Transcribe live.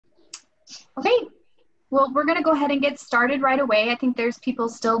Okay, well, we're going to go ahead and get started right away. I think there's people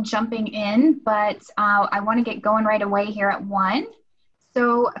still jumping in, but I want to get going right away here at 1.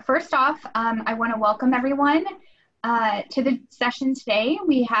 So first off, I want to welcome everyone to the session today.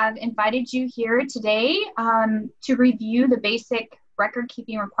 We have invited you here today to review the basic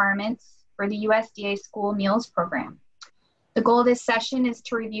record-keeping requirements for the USDA School Meals Program. The goal of this session is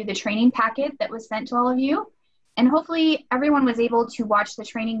to review the training packet that was sent to all of you, and hopefully everyone was able to watch the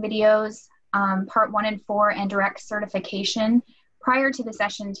training videos, part 1 and 4 and direct certification prior to the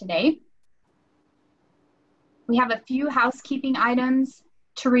session today. We have a few housekeeping items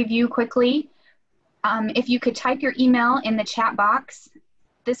to review quickly. If you could type your email in the chat box,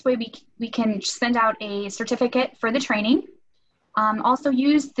 this way we can send out a certificate for the training. Also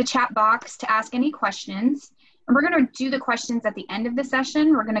use the chat box to ask any questions. And we're going to do the questions at the end of the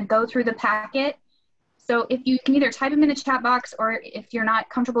session. We're going to go through the packet. So if you can either type them in the chat box, or if you're not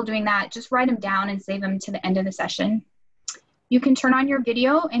comfortable doing that, just write them down and save them to the end of the session. You can turn on your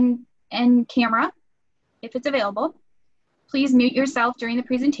video and camera if it's available. Please mute yourself during the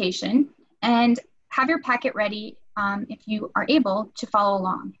presentation and have your packet ready if you are able to follow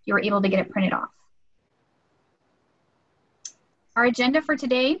along, if you were able to get it printed off. Our agenda for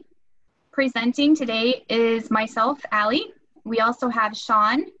today, presenting today, is myself, Allie. We also have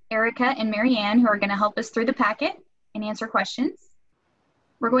Sean, Erica, and Marianne who are going to help us through the packet and answer questions.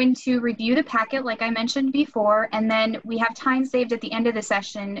 We're going to review the packet like I mentioned before, and then we have time saved at the end of the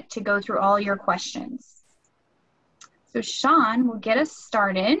session to go through all your questions. So Sean will get us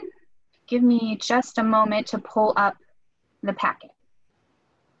started. Give me just a moment to pull up the packet.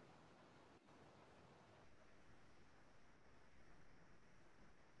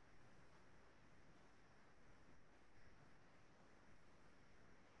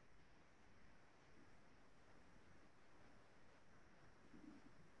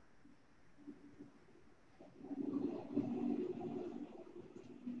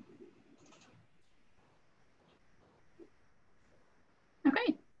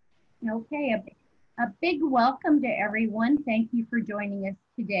 Okay. Okay, a big welcome to everyone. Thank you for joining us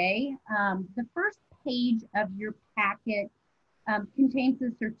today. The first page of your packet contains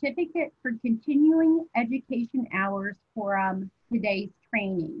a certificate for continuing education hours for today's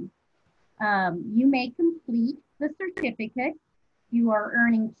training. You may complete the certificate. You are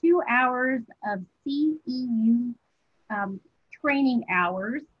earning 2 hours of CEU training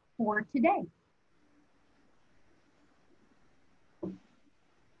hours for today.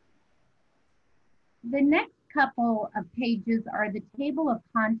 The next couple of pages are the table of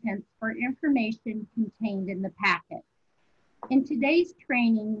contents for information contained in the packet. In today's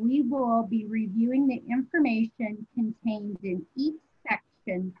training, we will be reviewing the information contained in each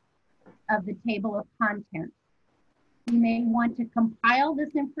section of the table of contents. You may want to compile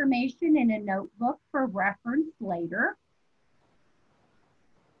this information in a notebook for reference later.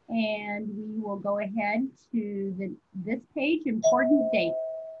 And we will go ahead to this page, important dates.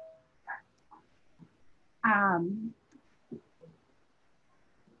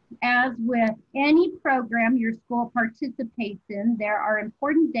 As with any program your school participates in, there are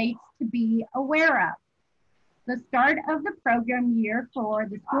important dates to be aware of. The start of the program year for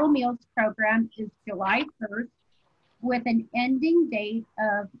the school meals program is July 1st with an ending date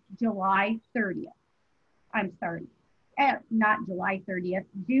of July 30th. I'm sorry, not July 30th,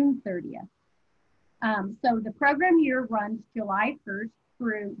 June 30th. So the program year runs July 1st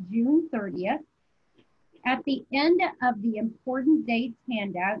through June 30th. At the end of the important dates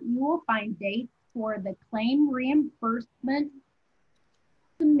handout, you will find dates for the claim reimbursement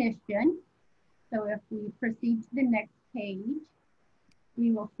submission. So if we proceed to the next page,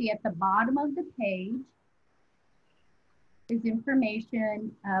 we will see at the bottom of the page is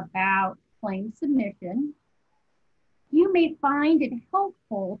information about claim submission. You may find it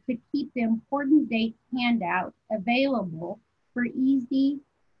helpful to keep the important dates handout available for easy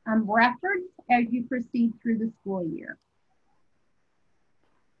reference as you proceed through the school year.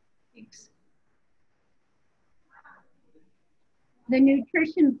 Thanks. The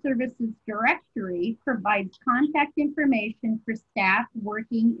Nutrition Services Directory provides contact information for staff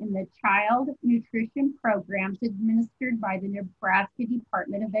working in the child nutrition programs administered by the Nebraska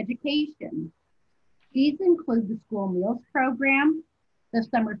Department of Education. These include the School Meals Program, the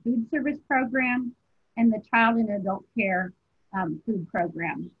Summer Food Service Program, and the Child and Adult Care Food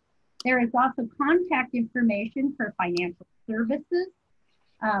Program. There is also contact information for financial services.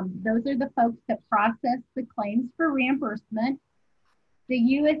 Those are the folks that process the claims for reimbursement. The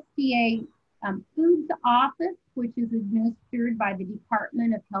USDA Foods Office, which is administered by the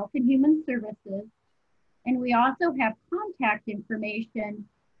Department of Health and Human Services. And we also have contact information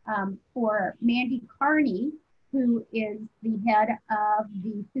for Mandy Carney, who is the head of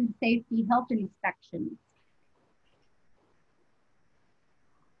the Food Safety Health Inspections.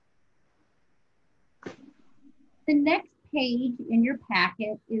 The next page in your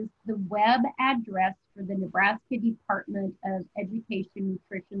packet is the web address for the Nebraska Department of Education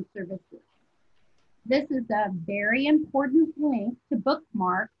Nutrition Services. This is a very important link to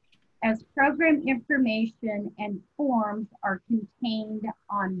bookmark as program information and forms are contained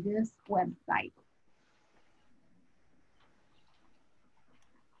on this website.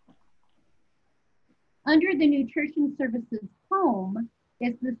 Under the Nutrition Services home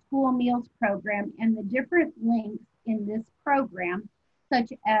is the school meals program and the different links in this program,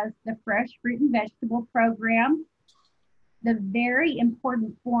 such as the fresh fruit and vegetable program, the very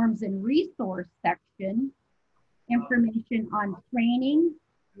important forms and resource section, information on training,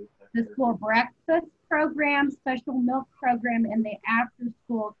 the school breakfast program, special milk program, and the after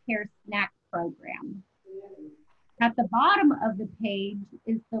school care snack program. At the bottom of the page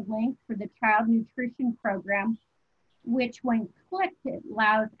is the link for the child nutrition program, which when clicked, it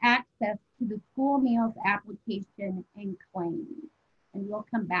allows access to the school meals application and claims. And we'll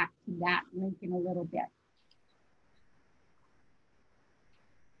come back to that link in a little bit.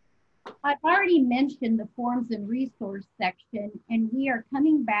 I've already mentioned the forms and resource section, and we are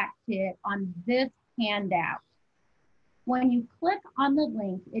coming back to it on this handout. When you click on the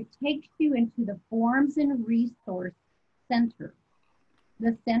link, it takes you into the Forms and Resource Center.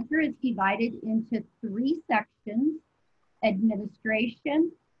 The center is divided into 3 sections: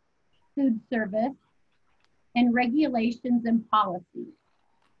 administration, food service, and regulations and policies.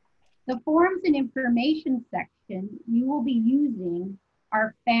 The forms and information section you will be using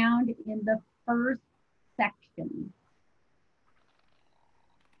are found in the first section.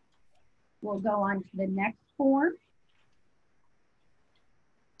 We'll go on to the next form.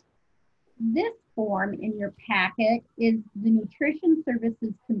 This form in your packet is the Nutrition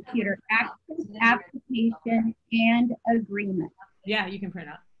Services Computer Access Application and Agreement. Yeah, you can print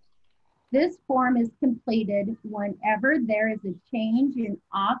out. This form is completed whenever there is a change in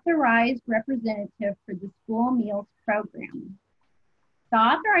authorized representative for the school meals program. The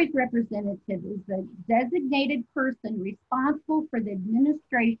authorized representative is the designated person responsible for the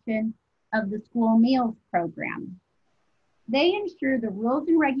administration of the school meals program. They ensure the rules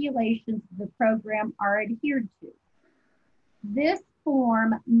and regulations of the program are adhered to. This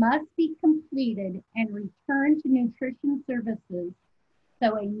form must be completed and returned to Nutrition Services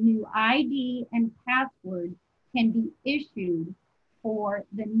so a new ID and password can be issued for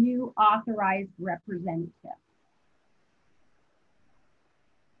the new authorized representative.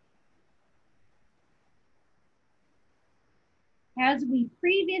 As we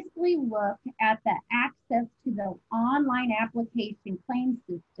previously looked at the access to the online application claim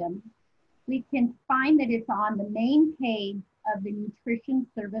system, we can find that it's on the main page of the Nutrition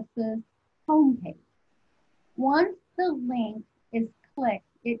Services homepage. Once the link is clicked,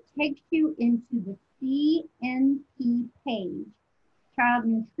 it takes you into the CNP page, Child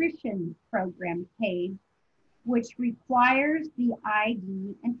Nutrition Program page, which requires the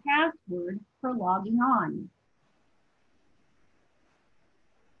ID and password for logging on.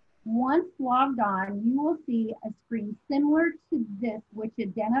 Once logged on, you will see a screen similar to this, which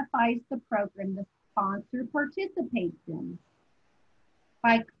identifies the program the sponsor participates in.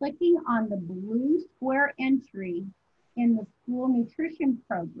 By clicking on the blue square entry in the school nutrition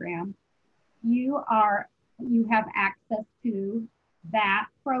program, you have access to that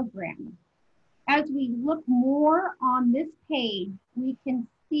program. As we look more on this page, we can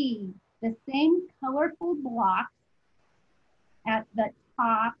see the same colorful blocks at the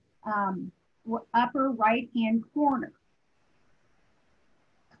top upper right-hand corner.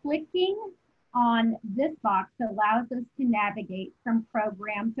 Clicking on this box allows us to navigate from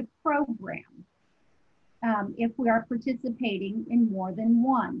program to program if we are participating in more than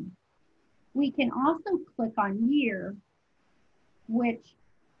one. We can also click on year, which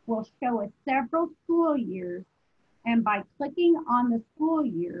will show us several school years, and by clicking on the school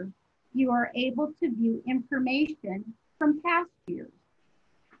year, you are able to view information from past years.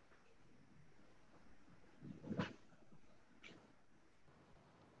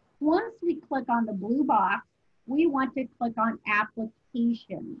 Once we click on the blue box, we want to click on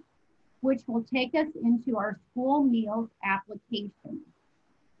applications, which will take us into our school meals application.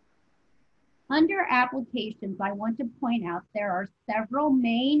 Under applications, I want to point out there are several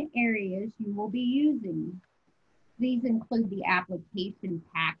main areas you will be using. These include the application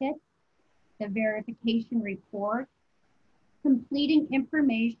packet, the verification report, completing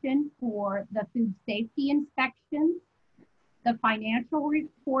information for the food safety inspections, the financial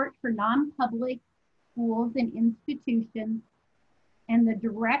report for non-public schools and institutions, and the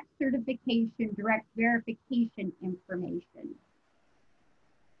direct certification, direct verification information.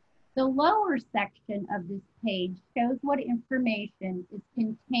 The lower section of this page shows what information is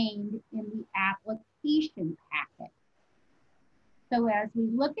contained in the application packet. So as we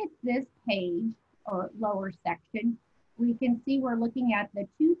look at this page or lower section, we can see we're looking at the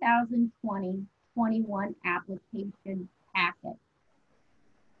 2020-21 application packet.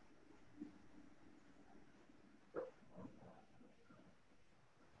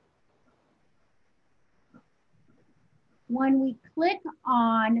 When we click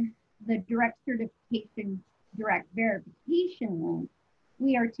on the direct certification, direct verification link,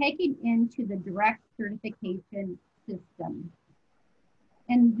 we are taken into the direct certification system.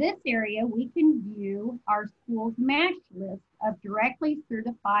 In this area, we can view our school's match list of directly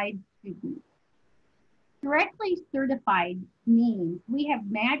certified students. Directly certified means we have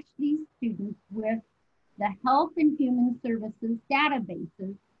matched these students with the Health and Human Services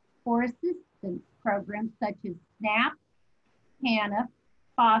databases for assistance programs such as SNAP, TANF,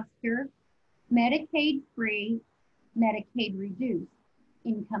 Foster, Medicaid Free, Medicaid Reduced,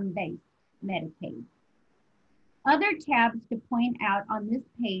 Income-Based Medicaid. Other tabs to point out on this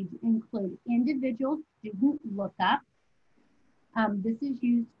page include individual student lookup. This is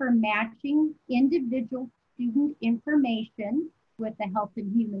used for matching individual student information with the Health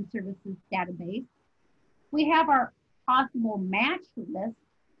and Human Services database. We have our possible match list.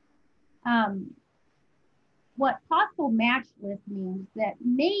 What possible match list means that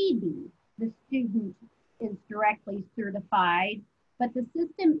maybe the student is directly certified, but the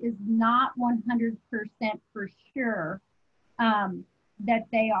system is not 100% for sure that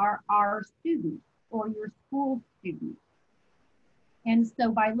they are our student or your school student. And so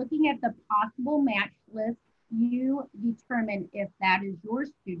by looking at the possible match list, you determine if that is your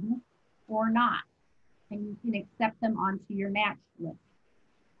student or not, and you can accept them onto your match list.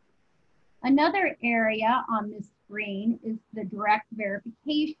 Another area on this screen is the direct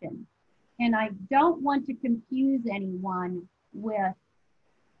verification. And I don't want to confuse anyone with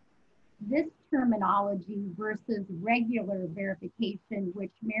this terminology versus regular verification,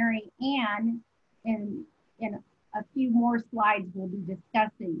 which Mary Ann in a few more slides will be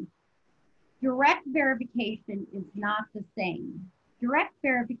discussing. Direct verification is not the same. Direct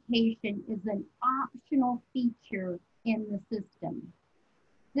verification is an optional feature in the system.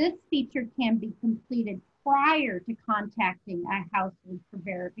 This feature can be completed prior to contacting a household for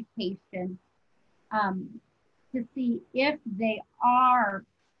verification to see if they are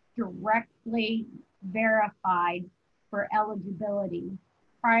directly verified for eligibility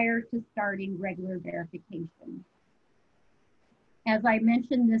prior to starting regular verification. As I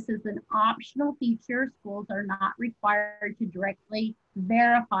mentioned, this is an optional feature. Schools are not required to directly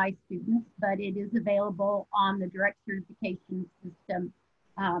verify students, but it is available on the direct certification system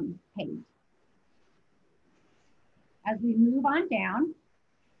page. As we move on down,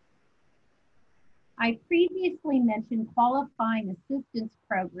 I previously mentioned qualifying assistance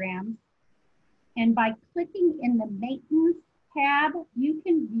programs, and by clicking in the maintenance tab, you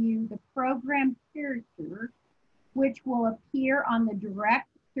can view the program character, which will appear on the direct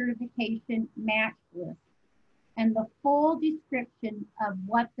certification match list, and the full description of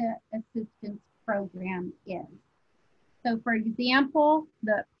what the assistance program is. So for example,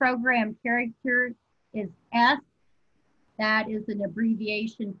 the program character is S. That is an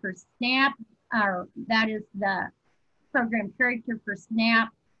abbreviation for SNAP, or that is the program character for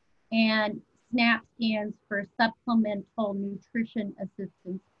SNAP, and SNAP stands for Supplemental Nutrition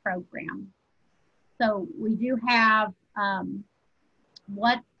Assistance Program. So we do have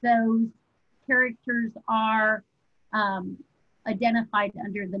what those characters are identified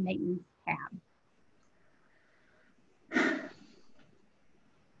under the maintenance tab.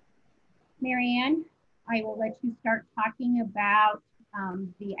 Mary Ann, I will let you start talking about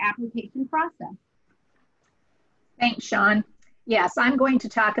the application process. Thanks, Sean. Yes, I'm going to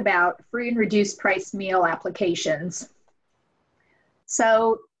talk about free and reduced price meal applications.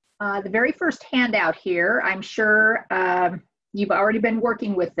 So the very first handout here, I'm sure you've already been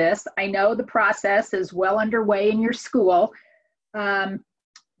working with this. I know the process is well underway in your school.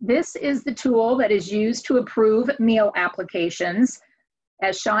 This is the tool that is used to approve meal applications.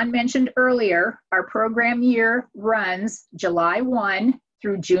 As Sean mentioned earlier, our program year runs July 1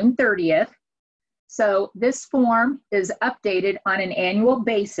 through June 30th. So this form is updated on an annual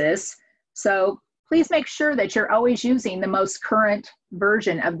basis. So please make sure that you're always using the most current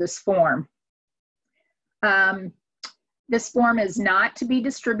version of this form. This form is not to be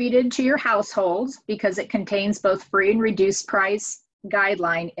distributed to your households because it contains both free and reduced price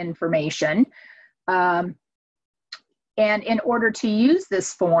guideline information. And in order to use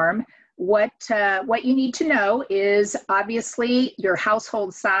this form, what you need to know is obviously your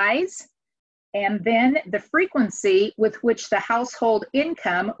household size, and then the frequency with which the household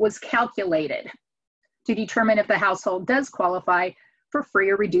income was calculated to determine if the household does qualify for free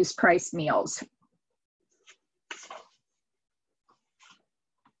or reduced price meals.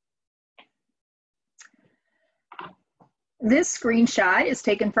 This screenshot is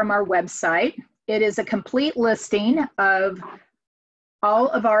taken from our website. It is a complete listing of all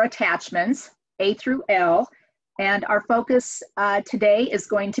of our attachments, A through L, and our focus today is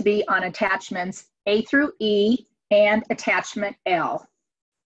going to be on attachments A through E and attachment L.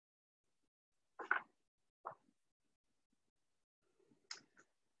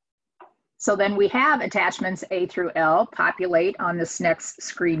 So then we have attachments A through L populate on this next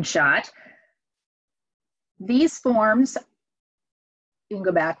screenshot. These forms, you can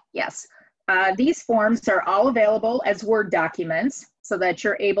go back, yes. These forms are all available as Word documents so that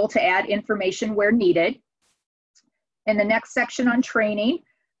you're able to add information where needed. In the next section on training,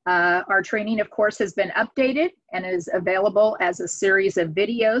 our training, of course, has been updated and is available as a series of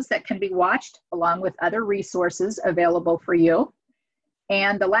videos that can be watched along with other resources available for you.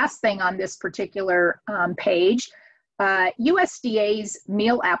 And the last thing on this particular page, USDA's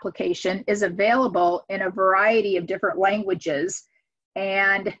meal application is available in a variety of different languages,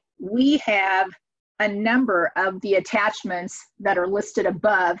 and we have a number of the attachments that are listed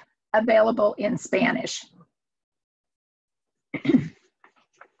above available in Spanish.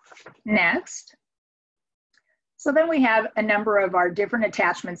 Next. So then we have a number of our different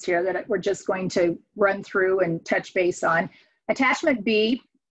attachments here that we're just going to run through and touch base on. Attachment B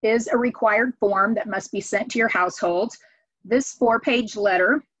is a required form that must be sent to your households. This 4-page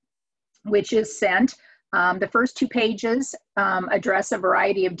letter, which is sent, the first 2 pages address a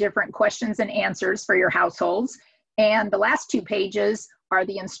variety of different questions and answers for your households, and the last 2 pages are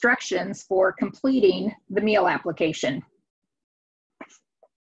the instructions for completing the meal application.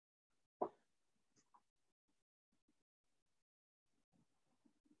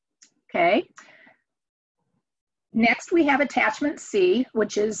 Okay. Next, we have attachment C,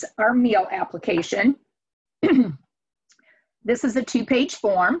 which is our meal application. This is a 2-page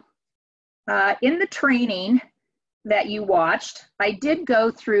form. In the training that you watched, I did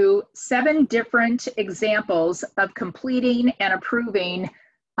go through 7 different examples of completing and approving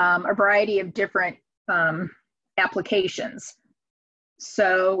a variety of different applications.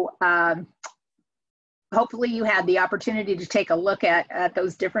 So hopefully you had the opportunity to take a look at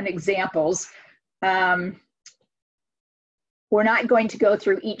those different examples. We're not going to go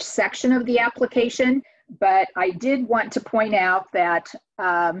through each section of the application, but I did want to point out that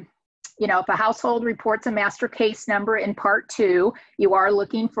you know, if a household reports a master case number in part 2, you are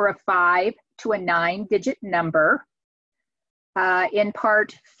looking for a 5 to a 9-digit number. In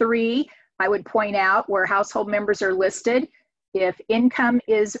part 3, I would point out where household members are listed. If income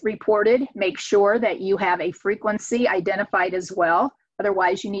is reported, make sure that you have a frequency identified as well.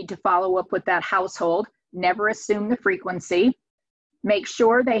 Otherwise, you need to follow up with that household. Never assume the frequency. Make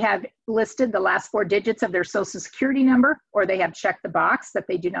sure they have listed the last 4 digits of their Social Security number, or they have checked the box that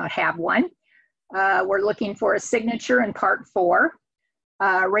they do not have one. We're looking for a signature in part 4.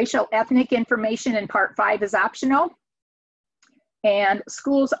 Racial ethnic information in part 5 is optional. And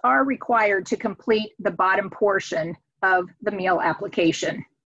schools are required to complete the bottom portion of the meal application.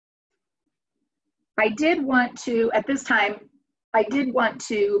 I did want to, at this time, I did want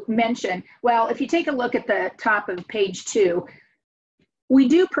to mention, well, if you take a look at the top of page 2, we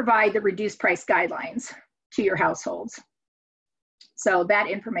do provide the reduced price guidelines to your households. So that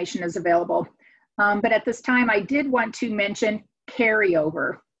information is available. But at this time, I did want to mention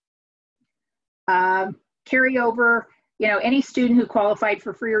carryover. Carryover, you know, any student who qualified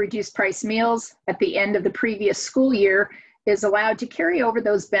for free or reduced price meals at the end of the previous school year is allowed to carry over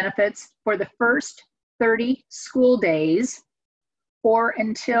those benefits for the first 30 school days or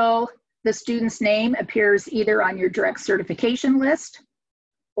until the student's name appears either on your direct certification list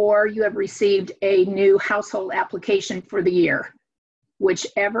or you have received a new household application for the year,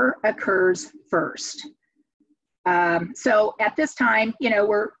 whichever occurs first. So at this time, you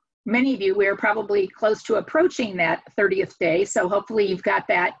know, many of you, we're probably close to approaching that 30th day. So hopefully you've got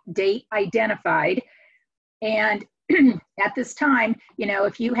that date identified. And at this time, you know,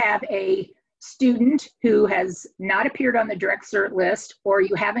 if you have a student who has not appeared on the direct cert list, or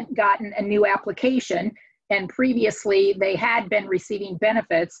you haven't gotten a new application and previously they had been receiving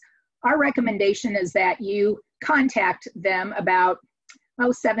benefits, our recommendation is that you contact them about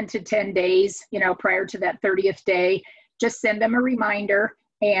 7 to 10 days, prior to that 30th day. Just send them a reminder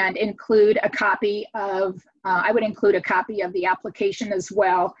and include a copy of, I would include a copy of the application as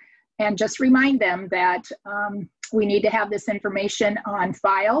well, and just remind them that we need to have this information on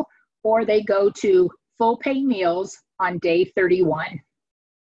file, or they go to full pay meals on day 31.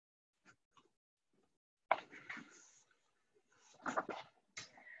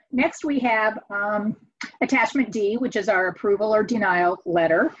 Next, we have attachment D, which is our approval or denial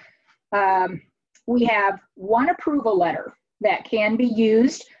letter. We have one approval letter that can be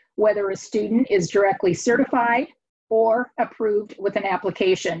used whether a student is directly certified or approved with an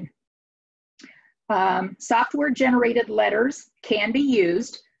application. Software-generated letters can be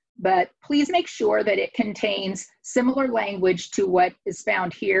used, but please make sure that it contains similar language to what is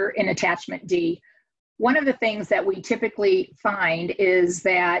found here in attachment D. One of the things that we typically find is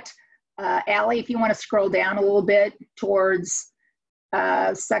that, Allie, if you want to scroll down a little bit towards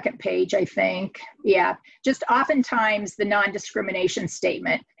second page, I think. Yeah, just oftentimes the non-discrimination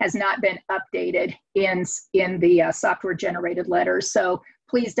statement has not been updated in the software-generated letters. So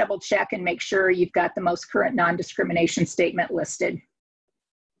please double check and make sure you've got the most current non-discrimination statement listed.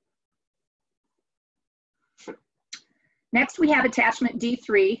 Next, we have attachment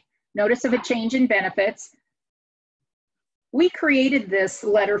D3, notice of a change in benefits. We created this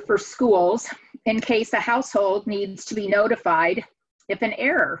letter for schools in case a household needs to be notified if an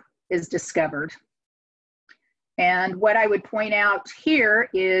error is discovered. And what I would point out here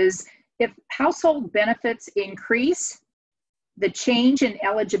is if household benefits increase, the change in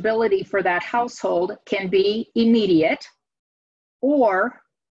eligibility for that household can be immediate, or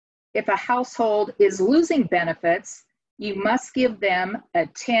if a household is losing benefits, you must give them a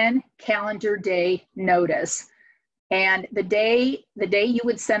 10 calendar day notice. And the day you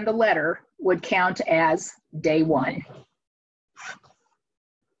would send the letter would count as day 1.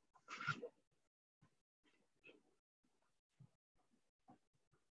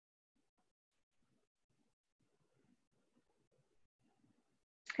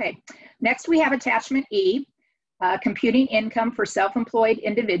 Okay, next we have attachment E, computing income for self-employed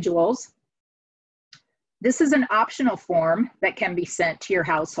individuals. This is an optional form that can be sent to your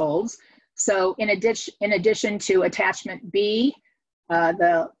households. So in addition to attachment B,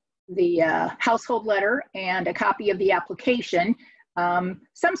 the household letter and a copy of the application,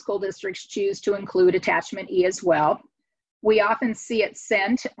 some school districts choose to include attachment E as well. We often see it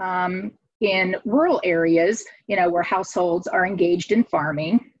sent in rural areas, where households are engaged in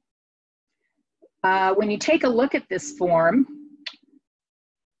farming. When you take a look at this form,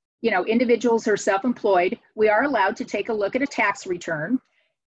 individuals who are self-employed, we are allowed to take a look at a tax return.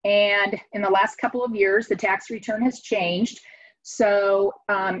 And in the last couple of years, the tax return has changed. So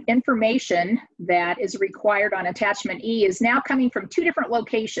information that is required on attachment E is now coming from 2 different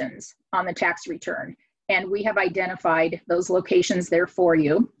locations on the tax return. And we have identified those locations there for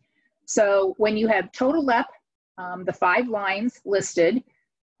you. So when you have totaled up the 5 lines listed,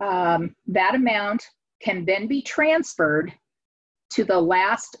 that amount can then be transferred to the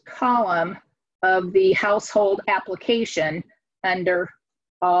last column of the household application under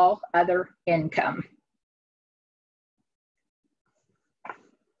all other income.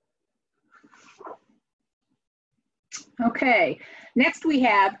 Okay, next we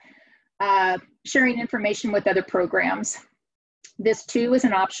have sharing information with other programs. This too is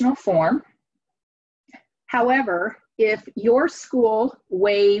an optional form. However, if your school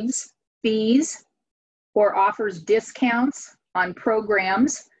waives fees or offers discounts on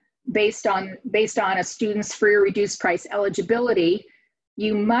programs based on a student's free or reduced price eligibility,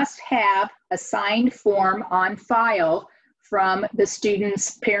 you must have a signed form on file from the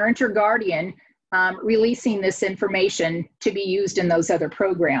student's parent or guardian releasing this information to be used in those other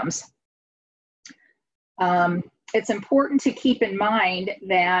programs. It's important to keep in mind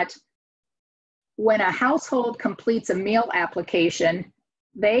that when a household completes a meal application,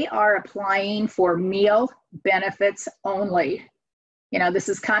 they are applying for meal benefits only. This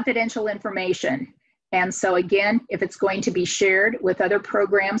is confidential information. And so again, if it's going to be shared with other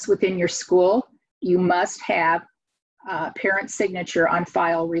programs within your school, you must have a parent signature on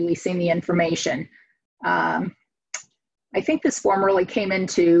file releasing the information. I think this form really came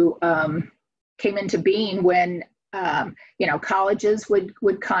into being when colleges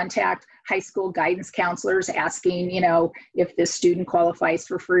would contact high school guidance counselors asking, if this student qualifies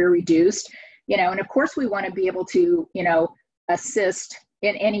for free or reduced, and of course we want to be able to, assist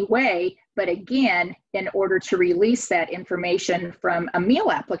in any way. But again, in order to release that information from a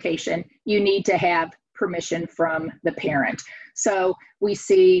meal application, you need to have permission from the parent. So we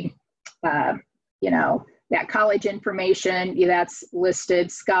see, that college information, that's listed,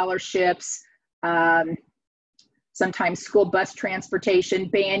 scholarships, sometimes school bus transportation,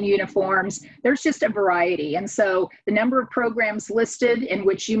 band uniforms. There's just a variety. And so the number of programs listed in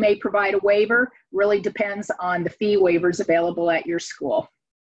which you may provide a waiver really depends on the fee waivers available at your school.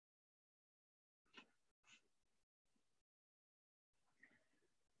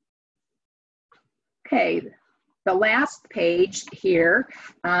 Okay, the last page here,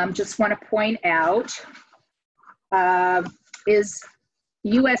 just want to point out, is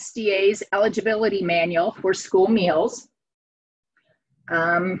USDA's eligibility manual for school meals.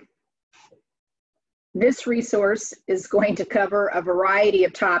 This resource is going to cover a variety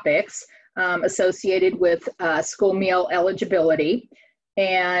of topics associated with school meal eligibility,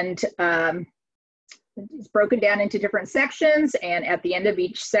 and it's broken down into different sections, and at the end of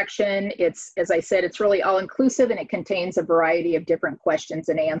each section, it's, as I said, it's really all-inclusive, and it contains a variety of different questions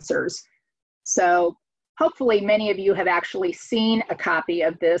and answers. So hopefully many of you have actually seen a copy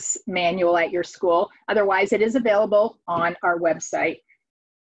of this manual at your school. Otherwise, it is available on our website.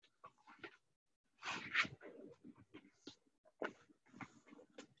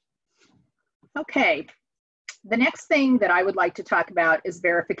 Okay, the next thing that I would like to talk about is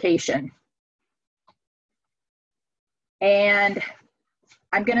verification. And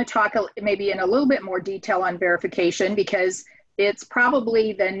I'm going to talk maybe in a little bit more detail on verification because it's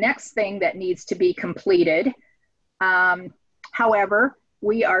probably the next thing that needs to be completed. However,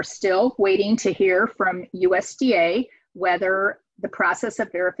 we are still waiting to hear from USDA whether the process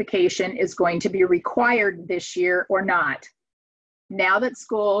of verification is going to be required this year or not. Now that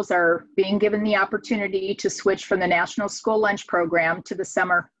schools are being given the opportunity to switch from the National School Lunch Program to the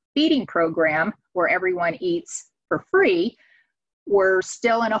Summer Feeding Program, where everyone eats for free, we're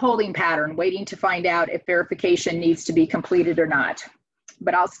still in a holding pattern, waiting to find out if verification needs to be completed or not.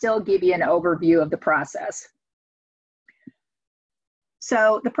 But I'll still give you an overview of the process.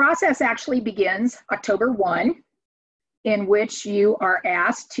 So the process actually begins October 1, in which you are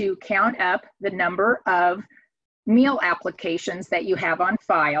asked to count up the number of meal applications that you have on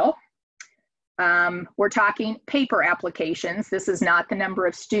file. We're talking paper applications. This is not the number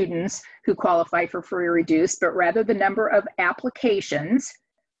of students who qualify for free or reduced, but rather the number of applications.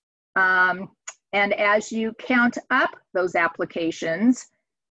 And as you count up those applications,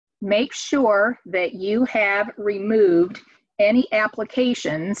 make sure that you have removed any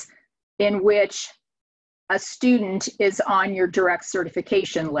applications in which a student is on your direct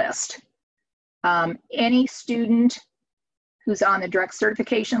certification list. Any student who's on the direct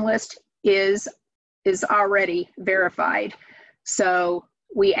certification list is already verified. So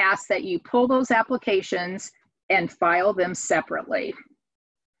we ask that you pull those applications and file them separately.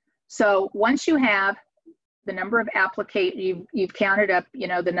 So once you have the number of you've counted up,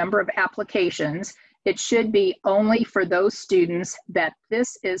 the number of applications, it should be only for those students that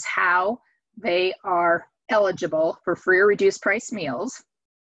this is how they are eligible for free or reduced price meals.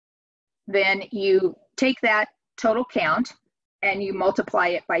 Then you take that total count and you multiply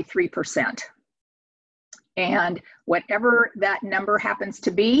it by 3%. And whatever that number happens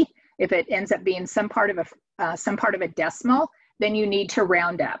to be, if it ends up being some part of a decimal, then you need to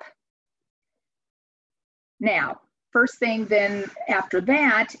round up. Now, first thing then after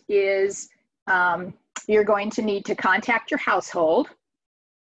that is you're going to need to contact your household.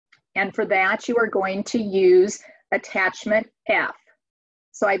 And for that, you are going to use attachment F.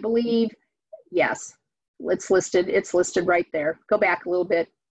 So I believe, yes, it's listed right there. Go back a little bit.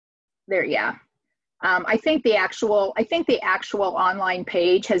 There, yeah. I think the actual online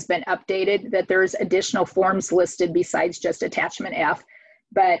page has been updated, that there's additional forms listed besides just attachment F.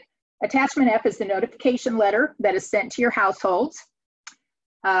 But attachment F is the notification letter that is sent to your households.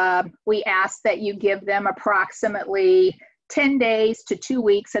 We ask that you give them approximately 10 days to 2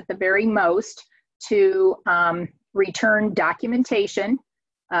 weeks at the very most to return documentation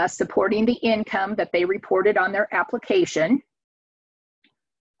supporting the income that they reported on their application.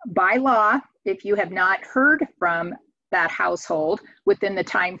 By law, if you have not heard from that household within the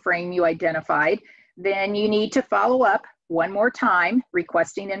time frame you identified, then you need to follow up one more time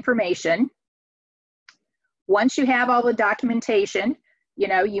requesting information. Once you have all the documentation,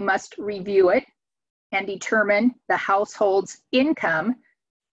 you must review it and determine the household's income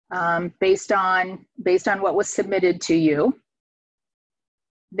based on what was submitted to you.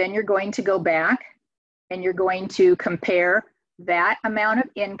 Then you're going to go back and you're going to compare that amount of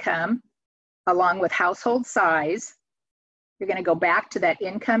income along with household size. You're going to go back to that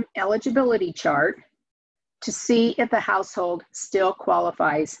income eligibility chart to see if the household still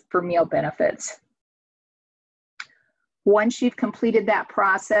qualifies for meal benefits. Once you've completed that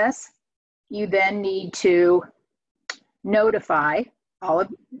process, you then need to notify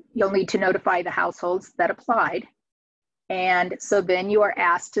you'll need to notify the households that applied. And so then you are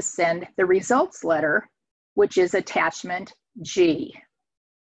asked to send the results letter, which is attachment G.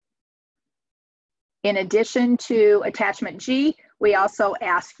 In addition to attachment G, we also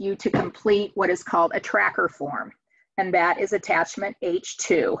ask you to complete what is called a tracker form, and that is attachment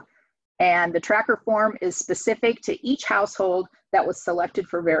H2. And the tracker form is specific to each household that was selected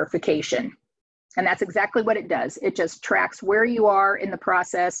for verification. And that's exactly what it does. It just tracks where you are in the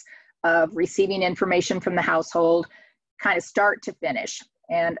process of receiving information from the household, kind of start to finish.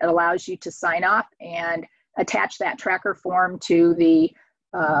 And it allows you to sign off and attach that tracker form to the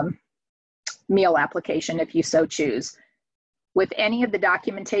meal application if you so choose. With any of the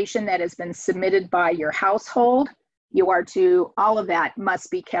documentation that has been submitted by your household, all of that must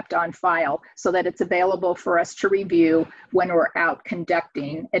be kept on file so that it's available for us to review when we're out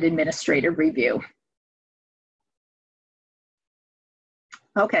conducting an administrative review.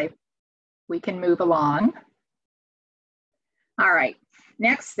 Okay, we can move along. All right,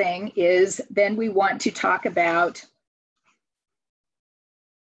 next thing is then we want to talk about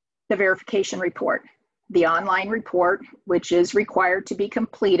the verification report, the online report, which is required to be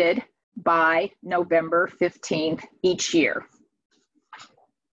completed by November 15th each year.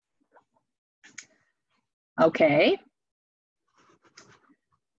 Okay.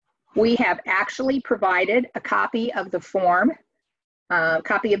 We have actually provided a copy of the form,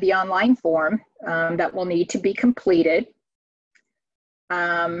 copy of the online form that will need to be completed.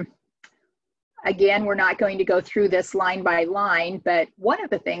 Again, we're not going to go through this line by line, but one of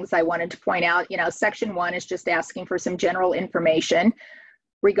the things I wanted to point out, section 1 is just asking for some general information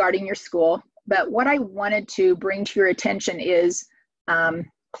regarding your school. But what I wanted to bring to your attention is,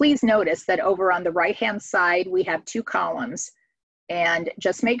 please notice that over on the right-hand side, we have 2 columns. And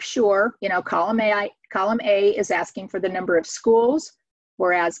just make sure, column A is asking for the number of schools,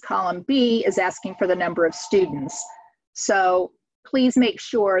 whereas column B is asking for the number of students. So please make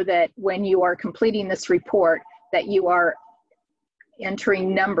sure that when you are completing this report, that you are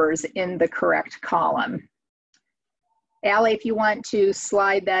entering numbers in the correct column. Allie, if you want to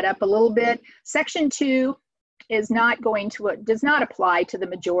slide that up a little bit. Section 2 does not apply to the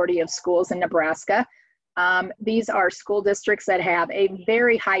majority of schools in Nebraska. These are school districts that have a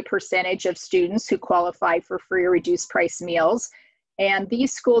very high percentage of students who qualify for free or reduced price meals. And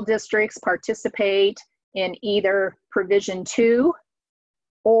these school districts participate in either Provision 2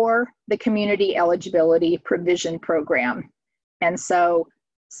 or the Community Eligibility Provision Program. And so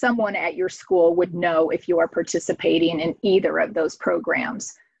someone at your school would know if you are participating in either of those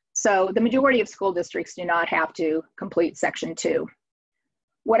programs. So the majority of school districts do not have to complete Section 2.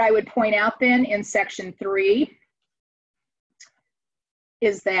 What I would point out then in Section 3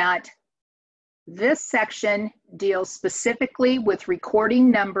 is that this section deals specifically with recording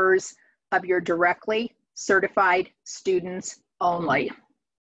numbers of your directly certified students only.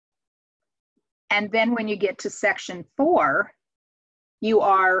 And then when you get to Section 4, you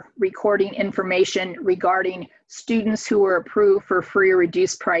are recording information regarding students who were approved for free or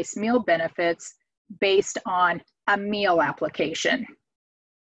reduced price meal benefits based on a meal application.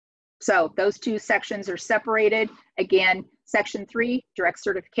 So those 2 sections are separated. Again, Section 3, direct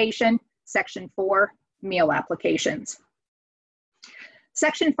certification. Section 4, meal applications.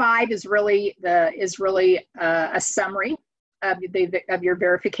 Section 5 is really a summary of your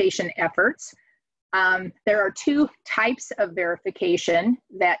verification efforts. There are 2 types of verification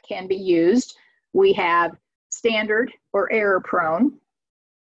that can be used. We have standard or error-prone.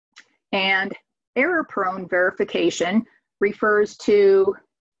 And error-prone verification refers to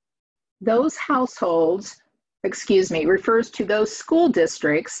those those school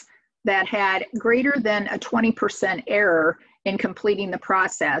districts that had greater than a 20% error in completing the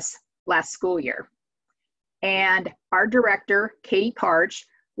process last school year. And our director, Katie Parch,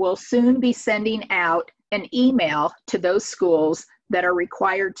 will soon be sending out an email to those schools that are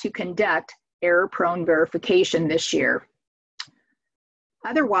required to conduct error-prone verification this year.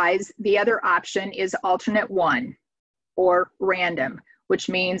 Otherwise, the other option is alternate 1 or random, which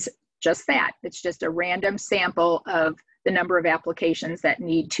means just that. It's just a random sample of the number of applications that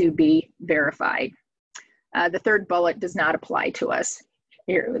need to be verified. The third bullet does not apply to us.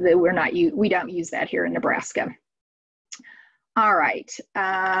 We don't use that here in Nebraska. All right,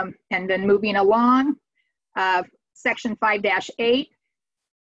 and then moving along, Section 5-8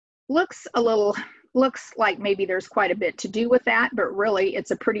 looks like maybe there's quite a bit to do with that, but really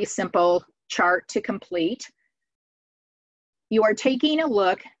it's a pretty simple chart to complete. You are taking a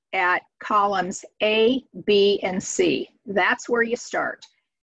look at columns A, B, and C. That's where you start.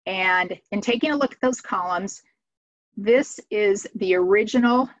 And in taking a look at those columns, this is the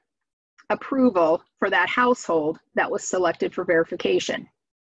original approval for that household that was selected for verification.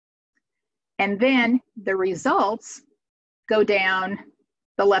 And then the results go down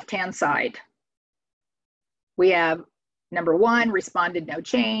the left-hand side. We have number 1, responded no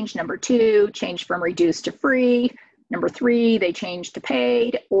change. Number 2, changed from reduced to free. Number 3, they changed to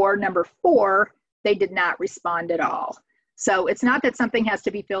paid. Or number 4, they did not respond at all. So it's not that something has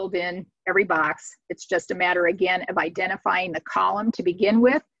to be filled in every box. It's just a matter, again, of identifying the column to begin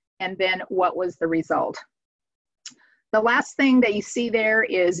with, and then what was the result. The last thing that you see there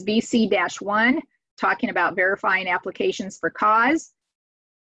is VC-1, talking about verifying applications for cause.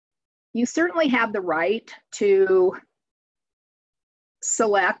 You certainly have the right to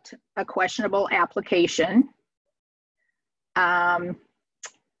select a questionable application.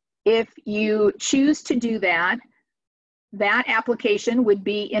 If you choose to do that, that application would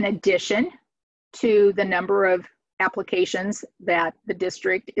be in addition to the number of applications that the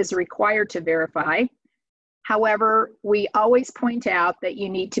district is required to verify. However, we always point out that you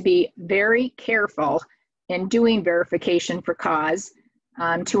need to be very careful in doing verification for cause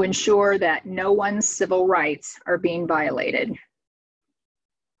to ensure that no one's civil rights are being violated.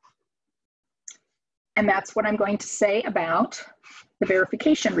 And that's what I'm going to say about the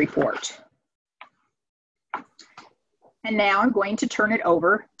verification report. And now I'm going to turn it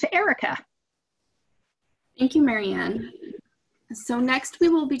over to Erica. Thank you, Marianne. So next we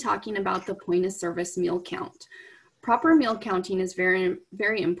will be talking about the point of service meal count. Proper meal counting is very,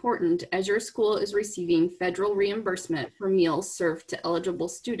 very important as your school is receiving federal reimbursement for meals served to eligible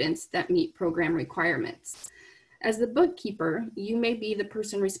students that meet program requirements. As the bookkeeper, you may be the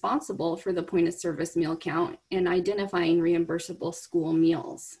person responsible for the point of service meal count and identifying reimbursable school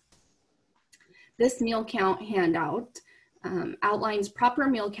meals. This meal count handout outlines proper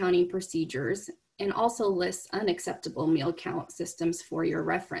meal counting procedures and also lists unacceptable meal count systems for your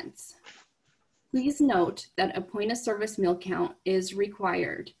reference. Please note that a point of service meal count is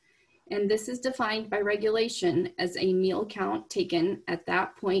required, and this is defined by regulation as a meal count taken at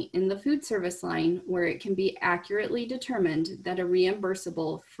that point in the food service line where it can be accurately determined that a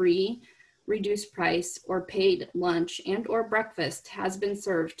reimbursable free, reduced price, or paid lunch and/or breakfast has been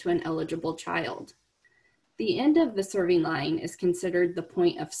served to an eligible child. The end of the serving line is considered the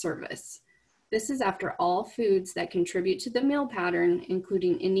point of service. This is after all foods that contribute to the meal pattern,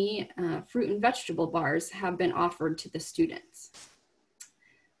 including any fruit and vegetable bars, have been offered to the students.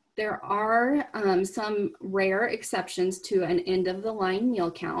 There are some rare exceptions to an end of the line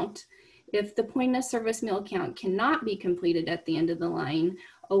meal count. If the point of service meal count cannot be completed at the end of the line,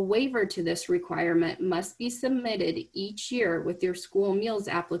 a waiver to this requirement must be submitted each year with your school meals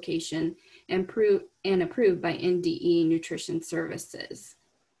application and approved by NDE Nutrition Services.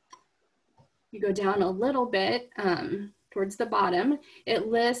 You go down a little bit towards the bottom, it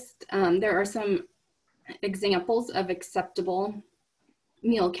lists, there are some examples of acceptable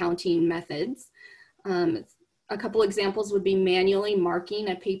meal counting methods. A couple examples would be manually marking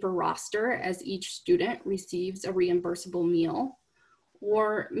a paper roster as each student receives a reimbursable meal,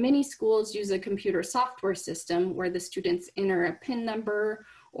 or many schools use a computer software system where the students enter a PIN number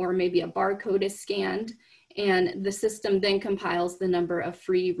or maybe a barcode is scanned, and the system then compiles the number of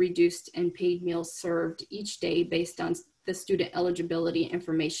free, reduced, and paid meals served each day based on the student eligibility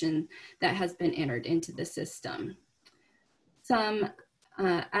information that has been entered into the system.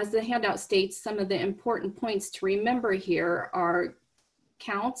 As the handout states, some of the important points to remember here are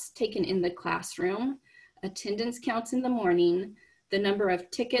counts taken in the classroom, attendance counts in the morning, the number of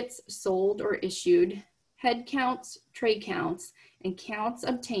tickets sold or issued, head counts, tray counts, and counts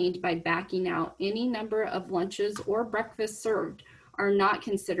obtained by backing out any number of lunches or breakfast served are not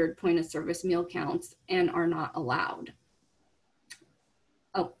considered point of service meal counts and are not allowed.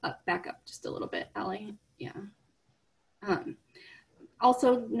 Oh, back up just a little bit, Allie. Yeah.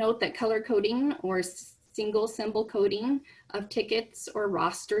 Also note that color coding or single symbol coding of tickets or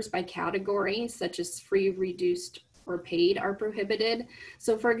rosters by category, such as free, reduced, or paid, are prohibited.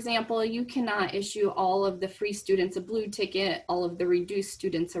 So for example, you cannot issue all of the free students a blue ticket, all of the reduced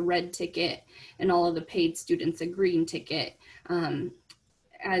students a red ticket, and all of the paid students a green ticket,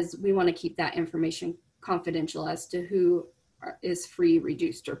 as we want to keep that information confidential as to who is free,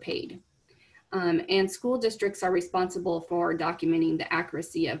 reduced, or paid. And school districts are responsible for documenting the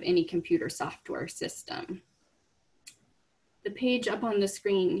accuracy of any computer software system. The page up on the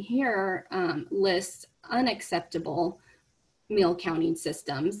screen here lists unacceptable meal counting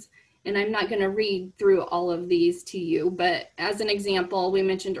systems. And I'm not going to read through all of these to you, but as an example, we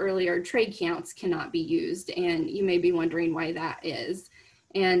mentioned earlier, trade counts cannot be used, and you may be wondering why that is.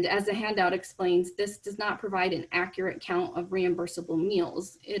 And as the handout explains, this does not provide an accurate count of reimbursable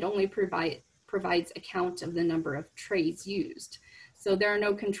meals. It only provides a count of the number of trays used. So there are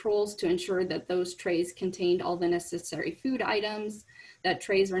no controls to ensure that those trays contained all the necessary food items, that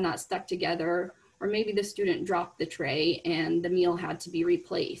trays were not stuck together, or maybe the student dropped the tray and the meal had to be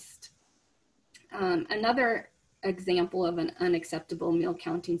replaced. Another example of an unacceptable meal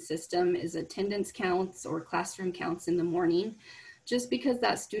counting system is attendance counts or classroom counts in the morning. Just because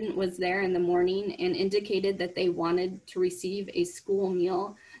that student was there in the morning and indicated that they wanted to receive a school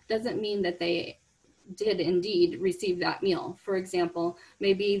meal doesn't mean that they did indeed receive that meal. For example,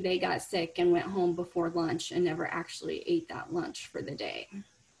 maybe they got sick and went home before lunch and never actually ate that lunch for the day.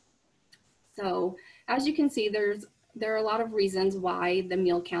 So as you can see, there are a lot of reasons why the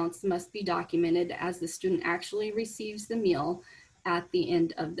meal counts must be documented as the student actually receives the meal at the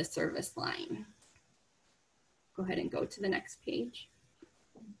end of the service line. Go ahead and go to the next page.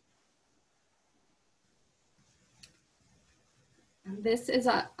 This is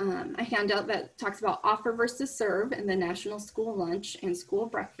a handout that talks about offer versus serve in the National School Lunch and School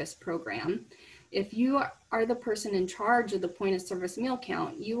Breakfast Program. If you are the person in charge of the point of service meal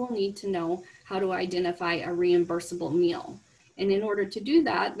count, you will need to know how to identify a reimbursable meal. And in order to do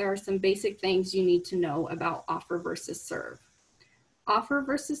that, there are some basic things you need to know about offer versus serve. Offer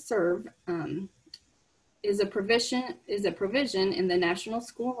versus serve is a provision in the National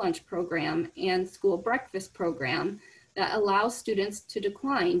School Lunch Program and School Breakfast Program that allows students to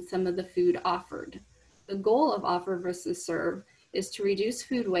decline some of the food offered. The goal of offer versus serve is to reduce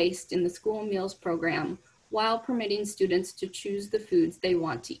food waste in the school meals program while permitting students to choose the foods they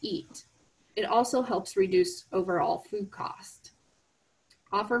want to eat. It also helps reduce overall food cost.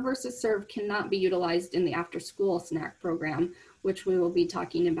 Offer versus serve cannot be utilized in the after-school snack program, which we will be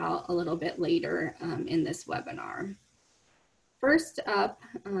talking about a little bit later in this webinar. First up,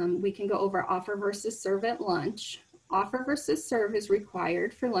 we can go over offer versus serve at lunch. Offer versus serve is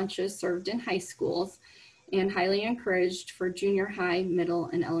required for lunches served in high schools and highly encouraged for junior high, middle,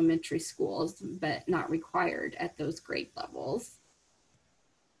 and elementary schools, but not required at those grade levels.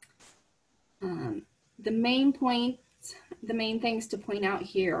 The main things to point out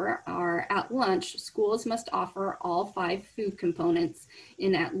here are at lunch, schools must offer all 5 food components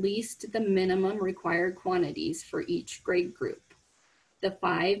in at least the minimum required quantities for each grade group. The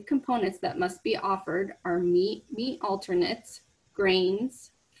 5 components that must be offered are meat alternates,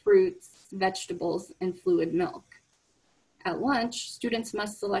 grains, fruits, vegetables, and fluid milk. At lunch, students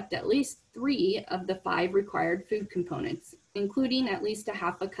must select at least 3 of the 5 required food components, including at least a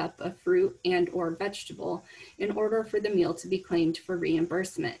half a cup of fruit and/or vegetable in order for the meal to be claimed for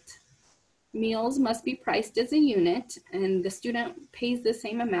reimbursement. Meals must be priced as a unit, and the student pays the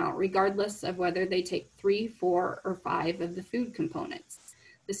same amount regardless of whether they take 3, 4, or 5 of the food components.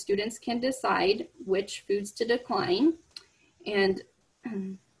 The students can decide which foods to decline, and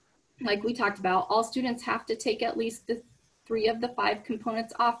like we talked about, all students have to take at least the 3 of the 5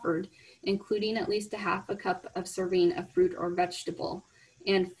 components offered, including at least a half a cup of serving of fruit or vegetable,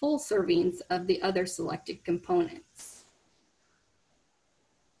 and full servings of the other selected components.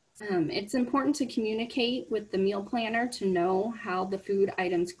 It's important to communicate with the meal planner to know how the food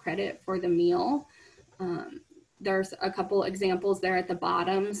items credit for the meal. There's a couple examples there at the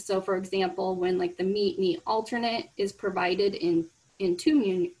bottom. So for example, when like the meat alternate is provided in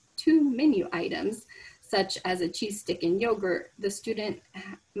 2 menu items, such as a cheese stick and yogurt, the student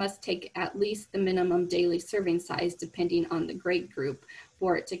must take at least the minimum daily serving size depending on the grade group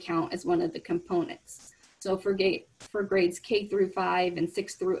for it to count as one of the components. So for grades K through 5 and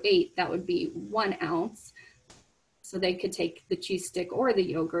 6 through 8, that would be 1 ounce. So they could take the cheese stick or the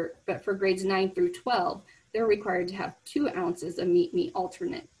yogurt, but for grades 9 through 12, they're required to have 2 ounces of meat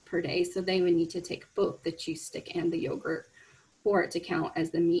alternate per day. So they would need to take both the cheese stick and the yogurt for it to count as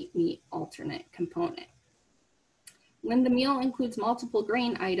the meat alternate component. When the meal includes multiple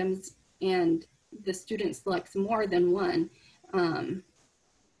grain items and the student selects more than one,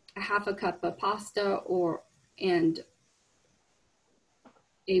 a half a cup of pasta and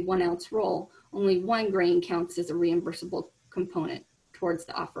a 1 ounce roll, only 1 grain counts as a reimbursable component towards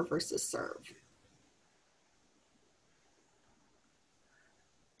the offer versus serve.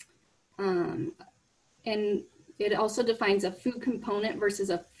 And it also defines a food component versus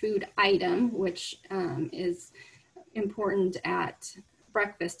a food item, which is important at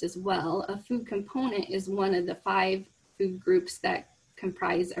breakfast as well. A food component is one of the 5 food groups that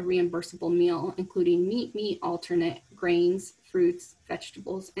comprise a reimbursable meal, including meat alternate, grains, fruits,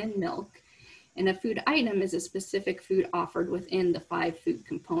 vegetables, and milk. And a food item is a specific food offered within the 5 food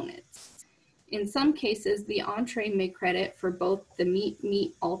components. In some cases, the entree may credit for both the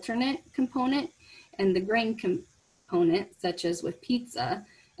meat alternate component and the grain component, such as with pizza.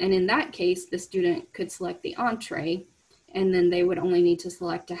 And in that case, the student could select the entree, and then they would only need to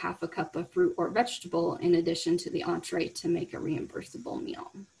select a half a cup of fruit or vegetable in addition to the entree to make a reimbursable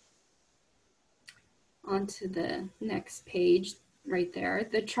meal. On to the next page right there.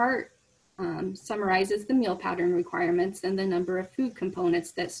 The chart summarizes the meal pattern requirements and the number of food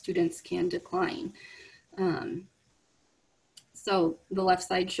components that students can decline. So the left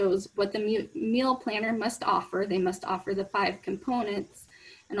side shows what the meal planner must offer. They must offer the 5 components.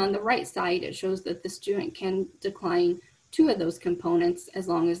 And on the right side, it shows that the student can decline 2 of those components as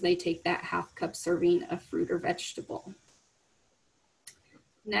long as they take that half cup serving of fruit or vegetable.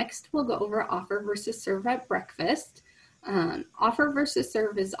 Next, we'll go over offer versus serve at breakfast. Offer versus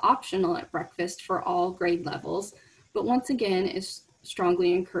serve is optional at breakfast for all grade levels, but once again is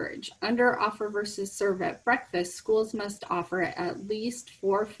strongly encouraged. Under offer versus serve at breakfast, schools must offer at least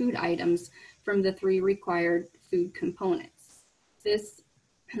 4 food items from the 3 required food components.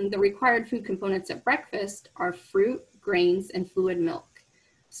 The required food components at breakfast are fruit, grains, and fluid milk.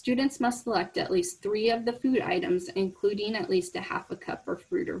 Students must select at least 3 of the food items, including at least a half a cup of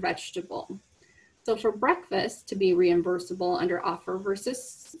fruit or vegetable. So for breakfast to be reimbursable under offer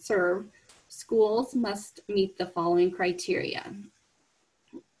versus serve, schools must meet the following criteria.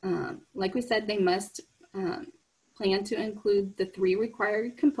 Like we said, they must plan to include the 3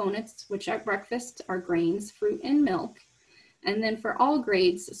 required components, which at breakfast are grains, fruit, and milk. And then for all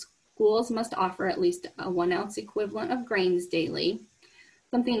grades, schools must offer at least a 1 ounce equivalent of grains daily.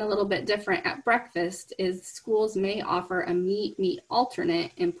 Something a little bit different at breakfast is schools may offer a meat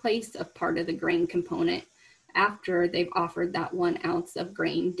alternate in place of part of the grain component after they've offered that 1 ounce of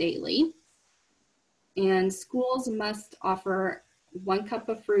grain daily. And schools must offer 1 cup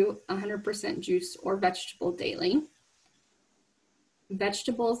of fruit, 100% juice, or vegetable daily.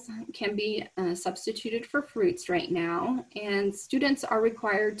 Vegetables can be substituted for fruits right now, and students are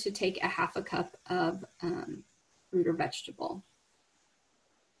required to take a half a cup of fruit or vegetable.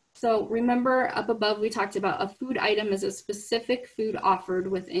 So remember up above we talked about a food item is a specific food offered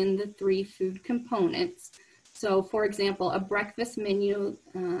within the 3 food components. So for example, a breakfast menu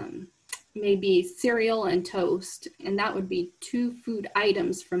may be cereal and toast, and that would be 2 food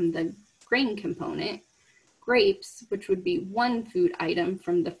items from the grain component. Grapes, which would be 1 food item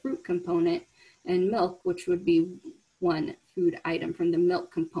from the fruit component, and milk, which would be 1 food item from the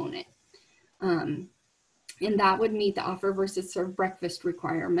milk component. And that would meet the offer versus serve breakfast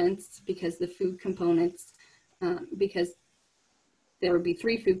requirements because the food components, because there would be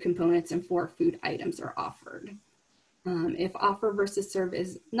 3 food components and 4 food items are offered. If offer versus serve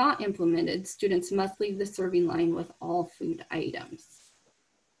is not implemented, students must leave the serving line with all food items.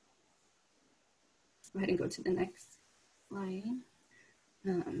 Go ahead and go to the next slide.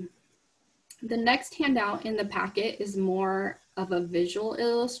 The next handout in the packet is more of a visual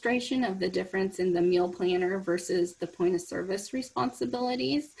illustration of the difference in the meal planner versus the point of service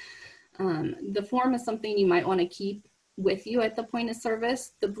responsibilities. The form is something you might want to keep with you at the point of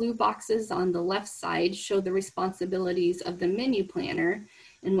service. The blue boxes on the left side show the responsibilities of the menu planner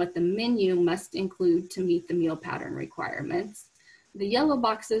and what the menu must include to meet the meal pattern requirements. The yellow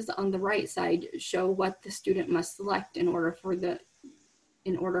boxes on the right side show what the student must select in order for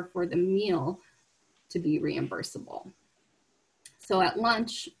the meal to be reimbursable. So at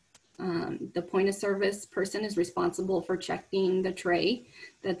lunch, the point of service person is responsible for checking the tray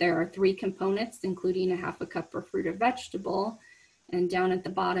that there are 3 components, including a half a cup of fruit or vegetable. And down at the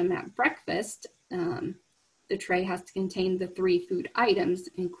bottom at breakfast, the tray has to contain the 3 food items,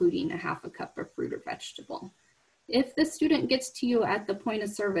 including a half a cup of fruit or vegetable. If the student gets to you at the point of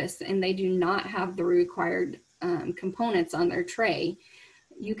service and they do not have the required components on their tray,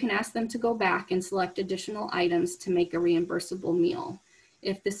 you can ask them to go back and select additional items to make a reimbursable meal.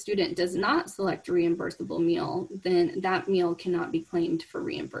 If the student does not select a reimbursable meal, then that meal cannot be claimed for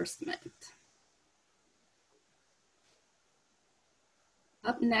reimbursement.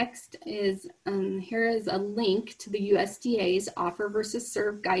 Up next is, here is a link to the USDA's Offer versus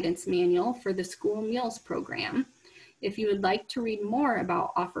Serve Guidance Manual for the School Meals Program. If you would like to read more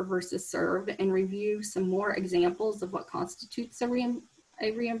about Offer versus Serve and review some more examples of what constitutes a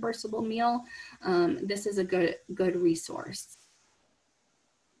reimbursable meal, this is a good resource.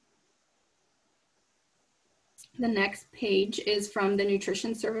 The next page is from the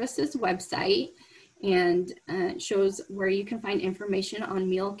Nutrition Services website and shows where you can find information on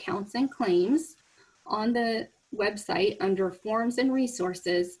meal counts and claims. On the website under Forms and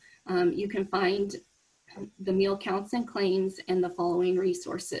Resources, you can find the meal counts and claims, and the following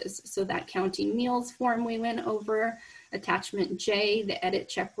resources. So that counting meals form we went over, attachment J, the edit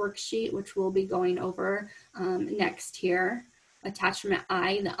check worksheet, which we'll be going over next here. Attachment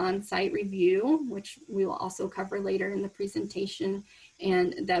I, the on-site review, which we will also cover later in the presentation,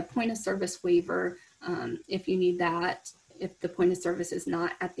 and the point of service waiver, if you need that, if the point of service is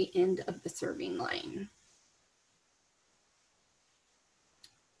not at the end of the serving line.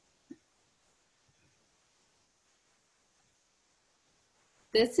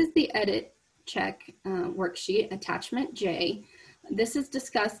 This is the edit check worksheet, attachment J. This is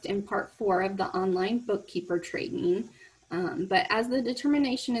discussed in part 4 of the online bookkeeper training. But as the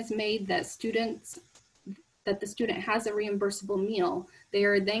determination is made that the student has a reimbursable meal, they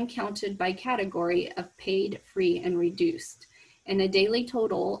are then counted by category of paid, free, and reduced. And a daily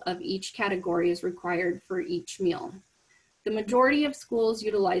total of each category is required for each meal. The majority of schools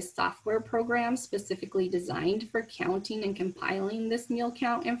utilize software programs specifically designed for counting and compiling this meal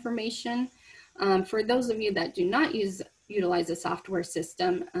count information. For those of you that do not utilize a software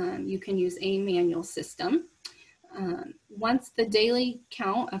system, you can use a manual system. Once the daily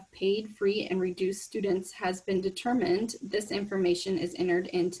count of paid, free, and reduced students has been determined, this information is entered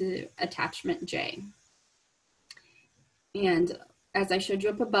into attachment J. And as I showed you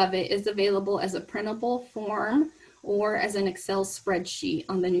up above, it is available as a printable form or as an Excel spreadsheet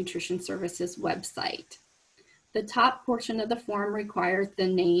on the Nutrition Services website. The top portion of the form requires the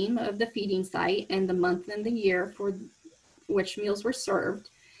name of the feeding site and the month and the year for which meals were served.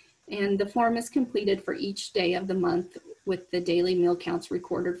 And the form is completed for each day of the month with the daily meal counts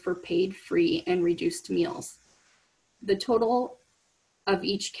recorded for paid, free, and reduced meals. The total of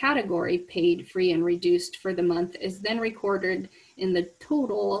each category, paid, free, and reduced for the month, is then recorded in the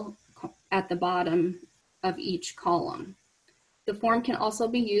total at the bottom of each column. The form can also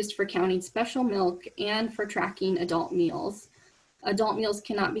be used for counting special milk and for tracking adult meals. Adult meals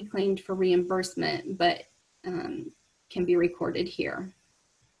cannot be claimed for reimbursement, but can be recorded here.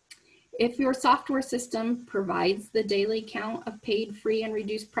 If your software system provides the daily count of paid, free, and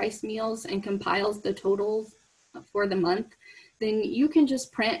reduced price meals and compiles the totals for the month, then you can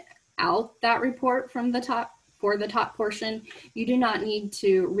just print out that report from the top for the top portion. You do not need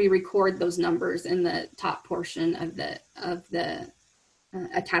to re-record those numbers in the top portion of the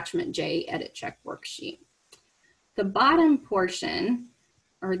attachment J edit check worksheet. The bottom portion,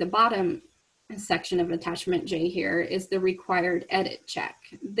 or the bottom section of attachment J here, is the required edit check.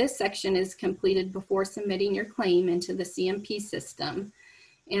 This section is completed before submitting your claim into the CMP system,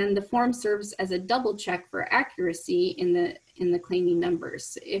 and the form serves as a double check for accuracy in the claiming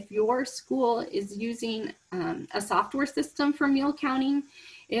numbers. If your school is using a software system for meal counting,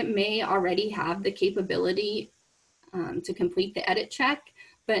 it may already have the capability to complete the edit check,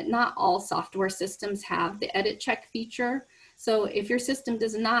 but not all software systems have the edit check feature. So if your system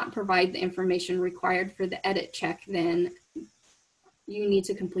does not provide the information required for the edit check, then you need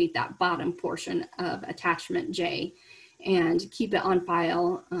to complete that bottom portion of attachment J and keep it on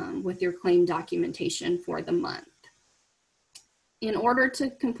file with your claim documentation for the month. In order to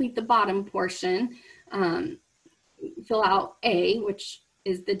complete the bottom portion, fill out A, which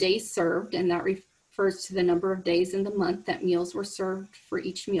is the days served, and that refers to the number of days in the month that meals were served for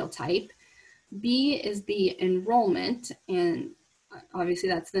each meal type. B is the enrollment, and obviously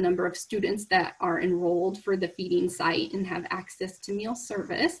that's the number of students that are enrolled for the feeding site and have access to meal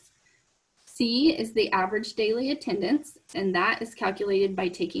service. C is the average daily attendance, and that is calculated by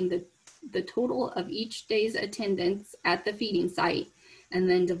taking the total of each day's attendance at the feeding site and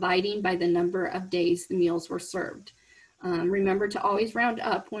then dividing by the number of days the meals were served. Remember to always round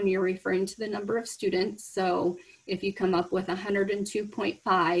up when you're referring to the number of students. So if you come up with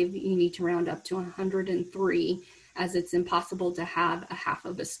 102.5, you need to round up to 103, as it's impossible to have a half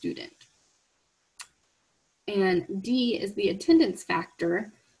of a student. And D is the attendance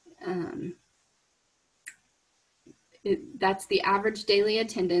factor. That's the average daily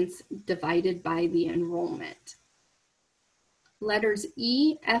attendance divided by the enrollment. Letters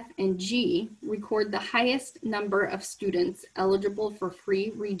E, F, and G record the highest number of students eligible for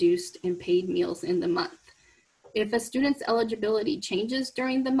free, reduced, and paid meals in the month. If a student's eligibility changes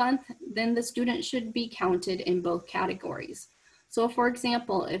during the month, then the student should be counted in both categories. So for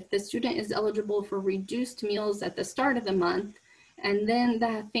example, if the student is eligible for reduced meals at the start of the month, and then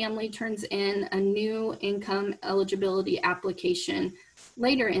the family turns in a new income eligibility application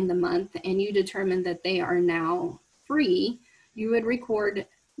later in the month, and you determine that they are now free, you would record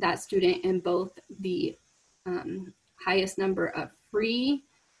that student in both the highest number of free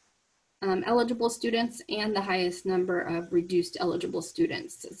eligible students and the highest number of reduced eligible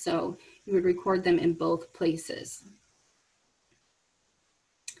students. So you would record them in both places.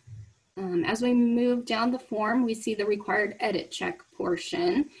 As we move down the form, we see the required edit check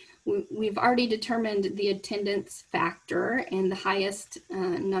portion. We've already determined the attendance factor and the highest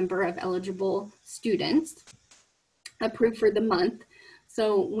number of eligible students approved for the month.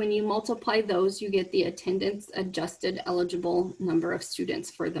 So when you multiply those, you get the attendance adjusted eligible number of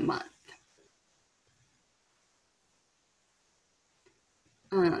students for the month.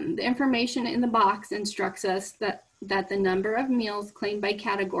 The information in the box instructs us that the number of meals claimed by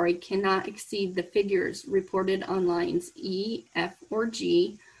category cannot exceed the figures reported on lines E, F, or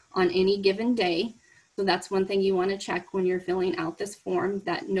G on any given day. So that's one thing you want to check when you're filling out this form,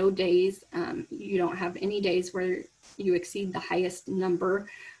 that no days, you don't have any days where you exceed the highest number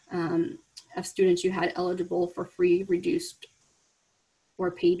of students you had eligible for free, reduced,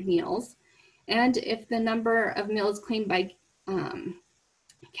 or paid meals. And if the number of meals claimed by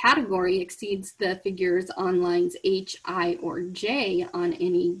category exceeds the figures on lines H, I, or J on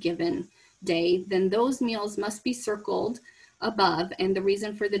any given day, then those meals must be circled above, and the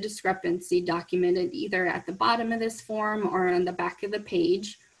reason for the discrepancy documented either at the bottom of this form or on the back of the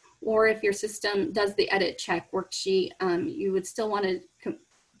page. Or if your system does the edit check worksheet, you would still want to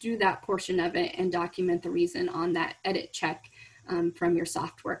do that portion of it and document the reason on that edit check from your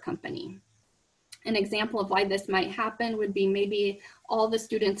software company. An example of why this might happen would be maybe all the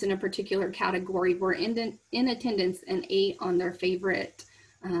students in a particular category were in attendance and ate on their favorite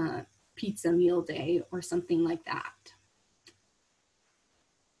pizza meal day or something like that.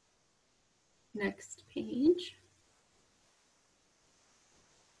 Next page.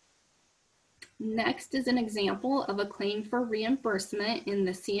 Next is an example of a claim for reimbursement in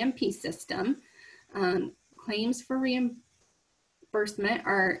the CMP system. Claims for reimbursement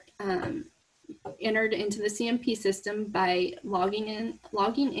are entered into the CMP system by logging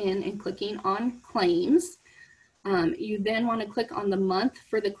in and clicking on claims. You then want to click on the month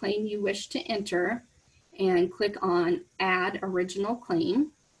for the claim you wish to enter and click on add original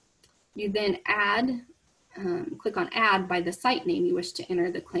claim. You then click on add by the site name you wish to enter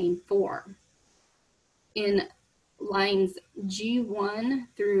the claim for. In lines G1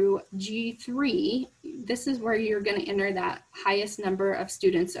 through G3, this is where you're going to enter that highest number of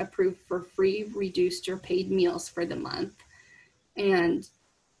students approved for free, reduced, or paid meals for the month. And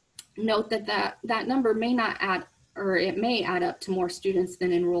note that that number may not add, or it may add up to more students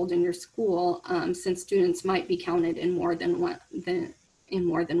than enrolled in your school, since students might be counted in more than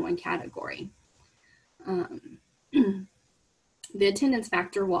one category. The attendance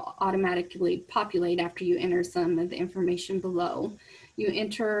factor will automatically populate after you enter some of the information below. You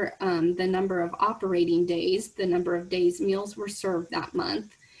enter the number of operating days, the number of days meals were served that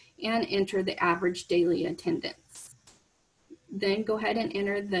month, and enter the average daily attendance. Then go ahead and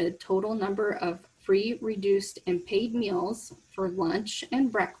enter the total number of free, reduced, and paid meals for lunch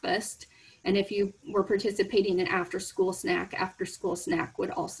and breakfast. And if you were participating in after-school snack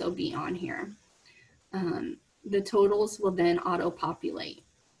would also be on here. The totals will then auto-populate.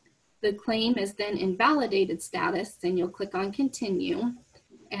 The claim is then in validated status, and you'll click on continue,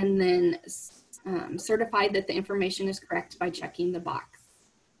 and then certify that the information is correct by checking the box.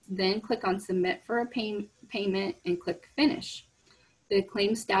 Then click on submit for a payment and click finish. The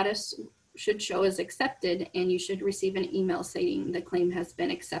claim status should show as accepted, and you should receive an email saying the claim has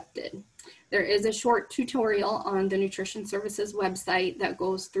been accepted. There is a short tutorial on the Nutrition Services website that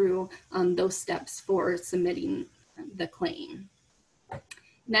goes through those steps for submitting the claim.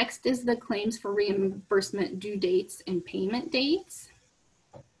 Next is the claims for reimbursement due dates and payment dates.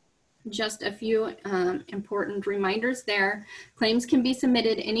 Just a few important reminders there. Claims can be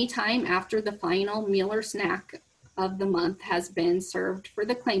submitted anytime after the final meal or snack of the month has been served for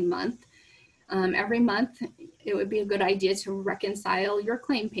the claim month. Every month, it would be a good idea to reconcile your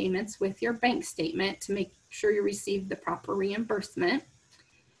claim payments with your bank statement to make sure you receive the proper reimbursement.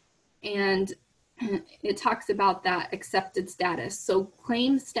 And it talks about that accepted status. So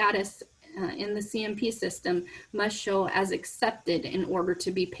claim status in the CMP system must show as accepted in order to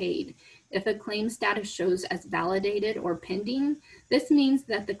be paid. If a claim status shows as validated or pending, this means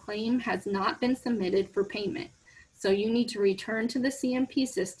that the claim has not been submitted for payment. So you need to return to the CMP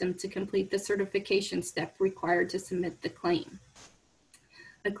system to complete the certification step required to submit the claim.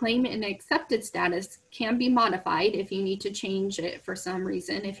 A claim in accepted status can be modified if you need to change it for some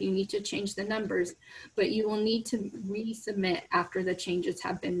reason, if you need to change the numbers, but you will need to resubmit after the changes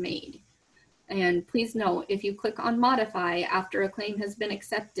have been made. And please note, if you click on modify after a claim has been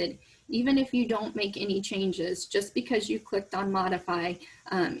accepted, even if you don't make any changes, just because you clicked on modify,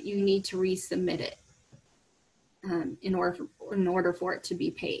 you need to resubmit it. In order for it to be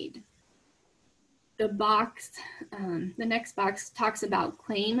paid. The box, the next box talks about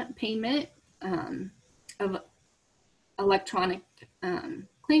claim payment of electronic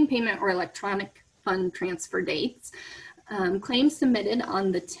claim payment or electronic fund transfer dates. Claims submitted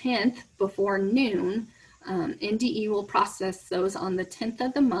on the 10th before noon, NDE will process those on the 10th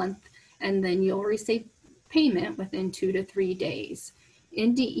of the month, and then you'll receive payment within 2 to 3 days.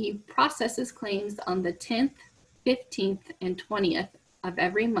 NDE processes claims on the 10th, 15th, and 20th of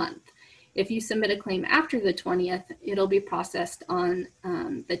every month. If you submit a claim after the 20th, it'll be processed on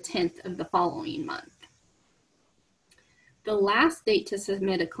the 10th of the following month. The last date to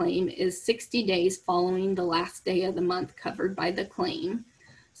submit a claim is 60 days following the last day of the month covered by the claim.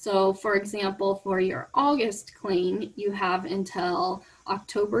 So for example, for your August claim, you have until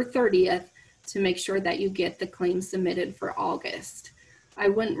October 30th to make sure that you get the claim submitted for August. I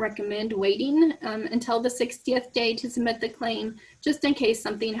wouldn't recommend waiting until the 60th day to submit the claim, just in case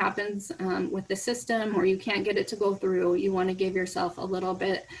something happens with the system or you can't get it to go through. You want to give yourself a little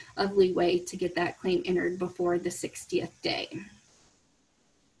bit of leeway to get that claim entered before the 60th day.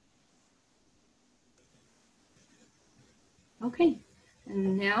 Okay,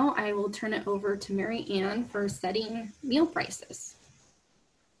 and now I will turn it over to Mary Ann for setting meal prices.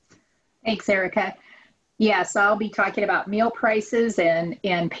 Thanks, Erica. Yes, I'll be talking about meal prices and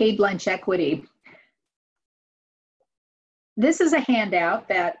paid lunch equity. This is a handout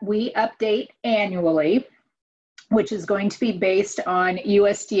that we update annually, which is going to be based on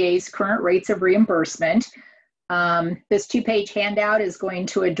USDA's current rates of reimbursement. This 2-page handout is going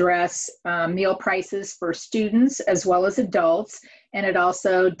to address meal prices for students as well as adults, and it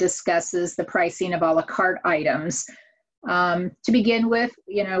also discusses the pricing of a la carte items. To begin with,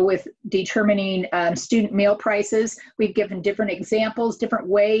 with determining student meal prices, we've given different examples, different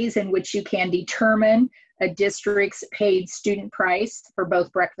ways in which you can determine a district's paid student price for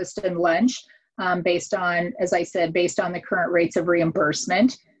both breakfast and lunch, based on, as I said, based on the current rates of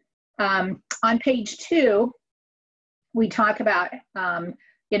reimbursement. On page 2, we talk about,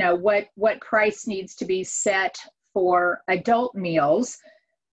 what price needs to be set for adult meals.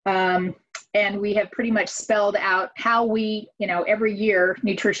 And we have pretty much spelled out how we, every year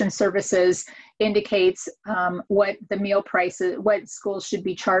Nutrition Services indicates what the meal prices, what schools should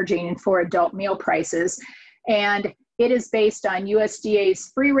be charging for adult meal prices. And it is based on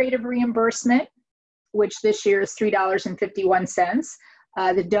USDA's free rate of reimbursement, which this year is $3.51.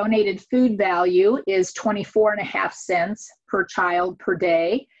 The donated food value is 24.5 cents per child per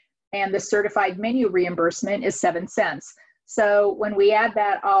day. And the certified menu reimbursement is 7 cents. So when we add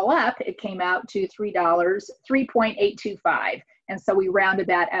that all up, it came out to $3.825. And so we rounded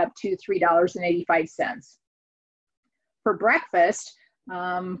that up to $3.85. For breakfast,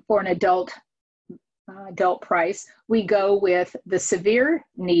 for an adult price, we go with the severe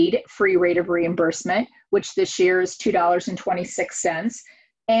need free rate of reimbursement, which this year is $2.26.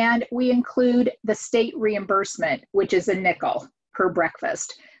 And we include the state reimbursement, which is a nickel per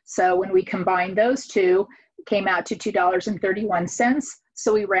breakfast. So when we combine those two, came out to $2.31,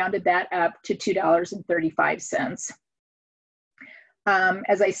 so we rounded that up to $2.35.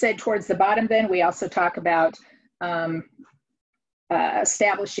 As I said, towards the bottom then, we also talk about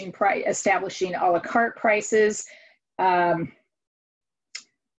establishing a la carte prices.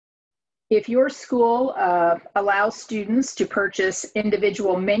 If your school allows students to purchase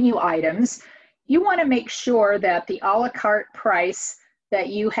individual menu items, you want to make sure that the a la carte price that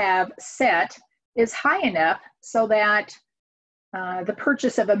you have set is high enough so that the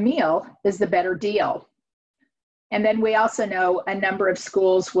purchase of a meal is the better deal. And then we also know a number of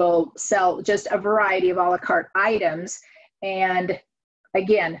schools will sell just a variety of a la carte items. And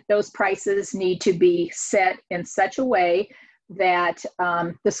again, those prices need to be set in such a way that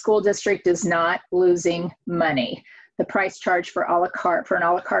the school district is not losing money. The price charged for an a la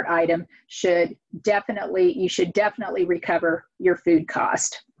carte item should definitely recover your food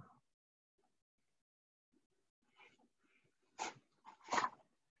cost.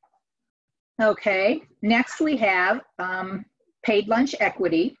 Okay, next we have paid lunch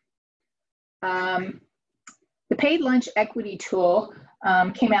equity. The paid lunch equity tool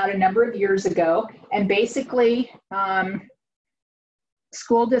came out a number of years ago, and basically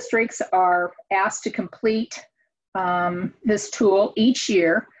school districts are asked to complete this tool each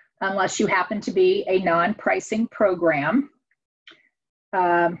year unless you happen to be a non-pricing program.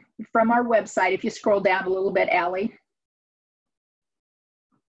 From our website, if you scroll down a little bit, Allie.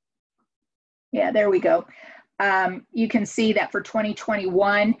 Yeah, there we go. You can see that for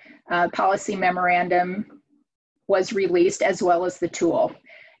 2021, policy memorandum was released as well as the tool.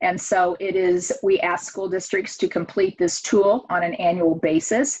 And so we ask school districts to complete this tool on an annual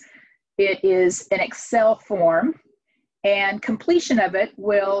basis. It is an Excel form, and completion of it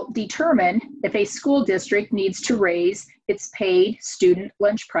will determine if a school district needs to raise its paid student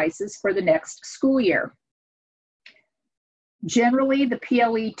lunch prices for the next school year. Generally, the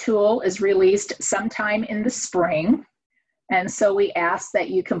PLE tool is released sometime in the spring, and so we ask that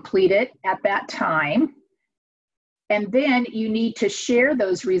you complete it at that time. And then you need to share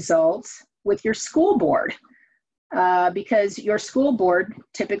those results with your school board, because your school board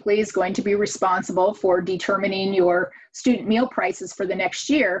typically is going to be responsible for determining your student meal prices for the next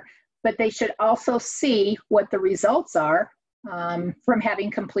year, but they should also see what the results are from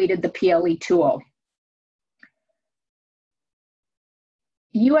having completed the PLE tool.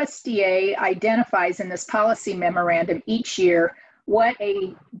 USDA identifies in this policy memorandum each year what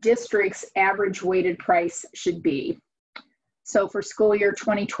a district's average weighted price should be. So for school year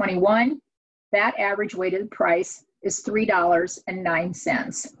 2021, that average weighted price is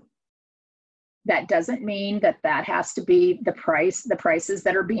 $3.09. That doesn't mean that that has to be the prices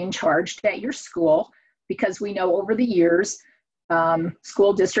that are being charged at your school, because we know over the years,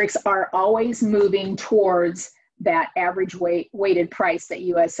 school districts are always moving towards that average weighted price that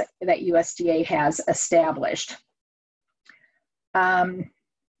USDA has established.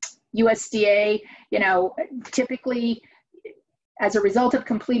 USDA, typically, as a result of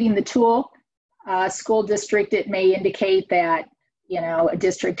completing the tool, school district, it may indicate that, a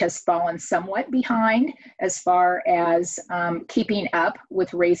district has fallen somewhat behind as far as keeping up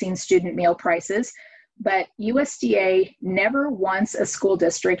with raising student meal prices. But USDA never wants a school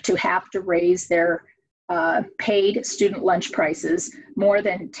district to have to raise their paid student lunch prices more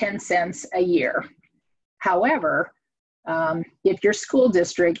than 10 cents a year. However, if your school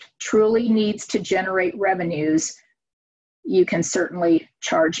district truly needs to generate revenues, you can certainly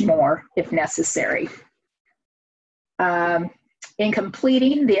charge more if necessary. In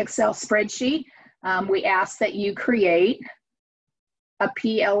completing the Excel spreadsheet, we ask that you create a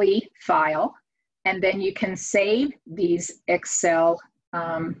PLE file, and then you can save these Excel.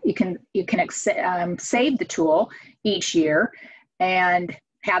 You can save the tool each year and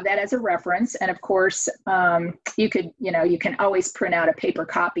have that as a reference. And of course, you can always print out a paper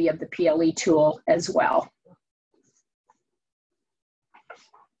copy of the PLE tool as well.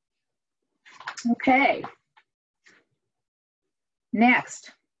 Okay.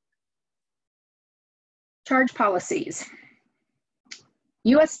 Next, charge policies.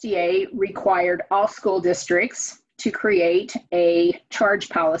 USDA required all school districts to create a charge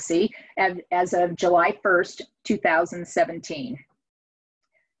policy as of July 1st, 2017.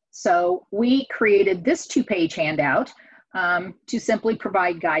 So we created this 2-page handout to simply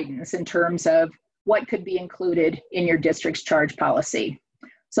provide guidance in terms of what could be included in your district's charge policy.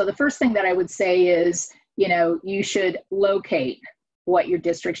 So the first thing that I would say is, you should locate what your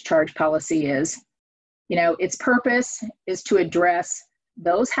district's charge policy is. Its purpose is to address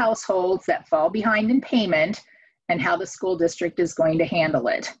those households that fall behind in payment and how the school district is going to handle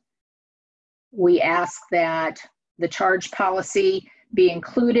it. We ask that the charge policy be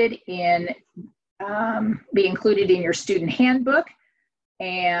included in your student handbook,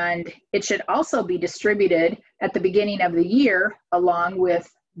 and it should also be distributed at the beginning of the year along with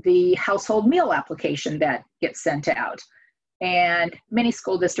the household meal application that gets sent out. And many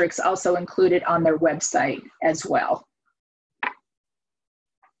school districts also include it on their website as well.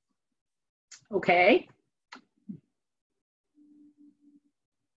 Okay.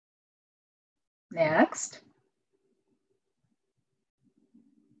 Next.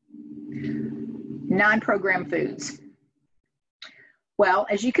 Non-program foods. Well,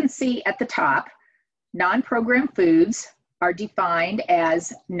 as you can see at the top, non-program foods are defined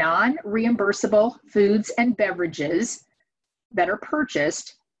as non-reimbursable foods and beverages that are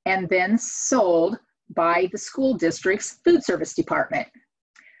purchased and then sold by the school district's food service department.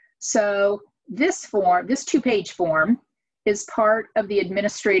 So this 2-page form is part of the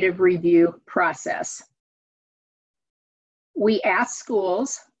administrative review process. We ask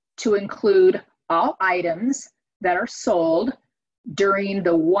schools to include all items that are sold during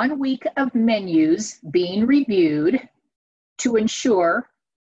the 1 week of menus being reviewed to ensure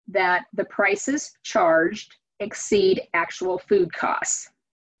that the prices charged exceed actual food costs.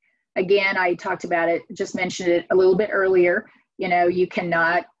 Again, I talked about it, just mentioned it a little bit earlier. You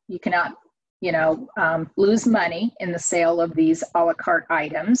cannot lose money in the sale of these a la carte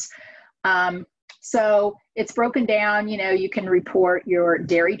items. So it's broken down. You can report your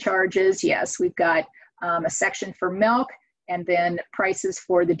dairy charges. Yes, we've got a section for milk, and then prices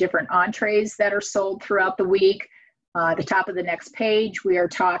for the different entrees that are sold throughout the week. The top of the next page, we are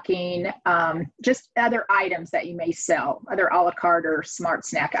talking just other items that you may sell, other a la carte or smart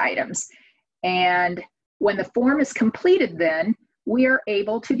snack items. And when the form is completed, then we are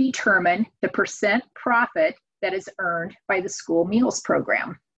able to determine the percent profit that is earned by the school meals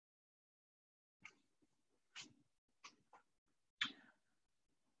program.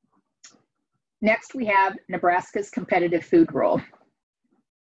 Next, we have Nebraska's competitive food rule.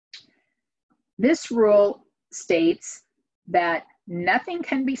 This rule states that nothing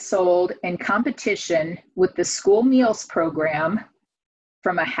can be sold in competition with the school meals program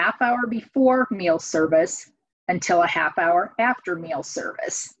from a half hour before meal service until a half hour after meal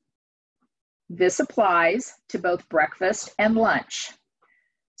service. This applies to both breakfast and lunch.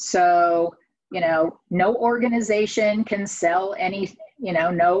 So, no organization can sell any,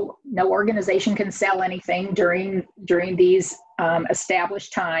 no organization can sell anything during these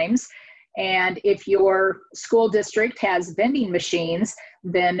established times. And if your school district has vending machines,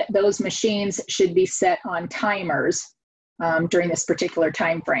 then those machines should be set on timers during this particular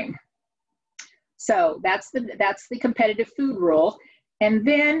time frame. So that's the competitive food rule. And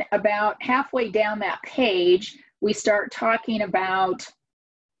then about halfway down that page, we start talking about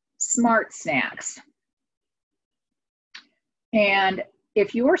smart snacks. And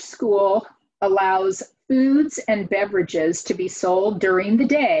if your school allows foods and beverages to be sold during the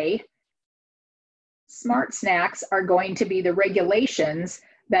day, smart snacks are going to be the regulations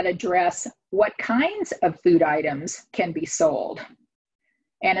that address what kinds of food items can be sold.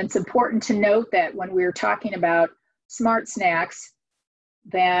 And it's important to note that when we're talking about smart snacks,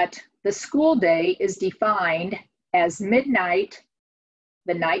 that the school day is defined as midnight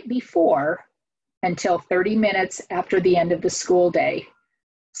the night before until 30 minutes after the end of the school day.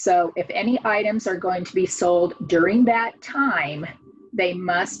 So if any items are going to be sold during that time, they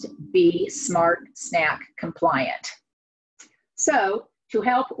must be smart snack compliant. So to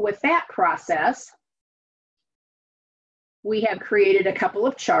help with that process, we have created a couple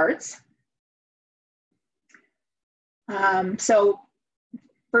of charts. So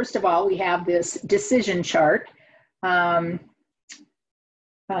first of all, we have this decision chart.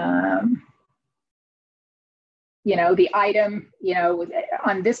 The item,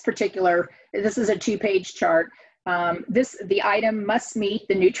 on this particular, this is a 2-page chart. The item must meet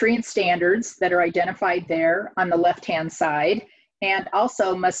the nutrient standards that are identified there on the left-hand side, and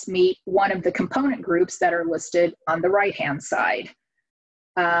also must meet one of the component groups that are listed on the right-hand side.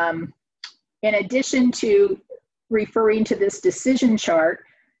 In addition to referring to this decision chart,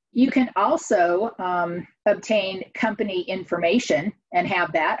 you can also obtain company information and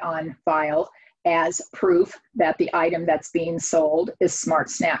have that on file as proof that the item that's being sold is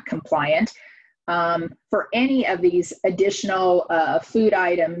smart snack compliant. For any of these additional food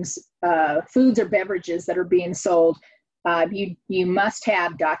items, foods or beverages that are being sold, you must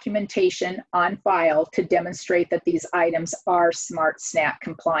have documentation on file to demonstrate that these items are smart snack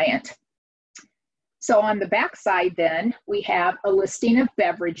compliant. So on the back side then, we have a listing of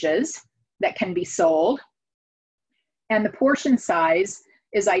beverages that can be sold, and the portion size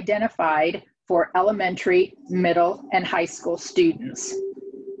is identified for elementary, middle, and high school students.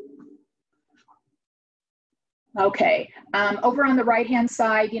 Okay, over on the right-hand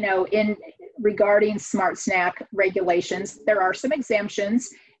side, regarding smart snack regulations, there are some exemptions,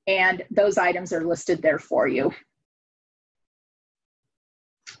 and those items are listed there for you.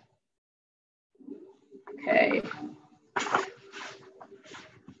 Okay.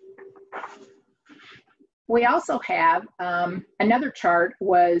 We also have another chart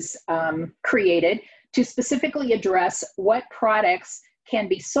was created to specifically address what products can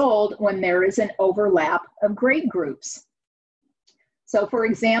be sold when there is an overlap of grade groups. So for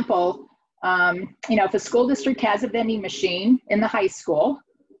example, if a school district has a vending machine in the high school,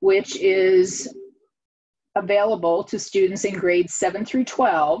 which is available to students in grades 7 through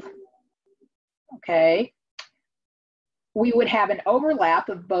 12, okay, we would have an overlap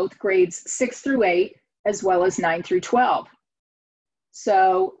of both grades 6 through 8 as well as 9 through 12.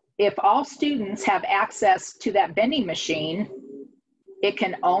 So if all students have access to that vending machine, it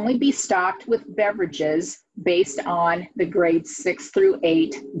can only be stocked with beverages based on the grades 6 through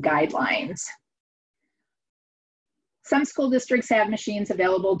 8 guidelines. Some school districts have machines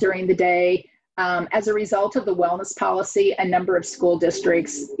available during the day. As a result of the wellness policy, a number of school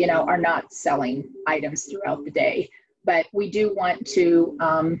districts, are not selling items throughout the day. But we do want to,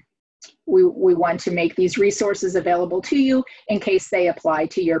 we want to make these resources available to you in case they apply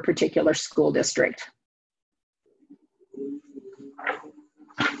to your particular school district.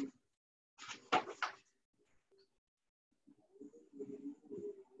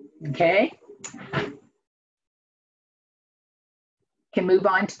 Okay. Can move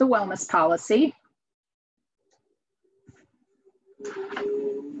on to the wellness policy.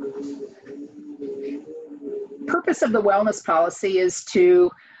 Purpose of the wellness policy is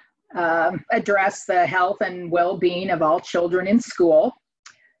to address the health and well-being of all children in school.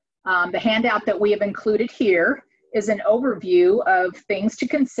 The handout that we have included here is an overview of things to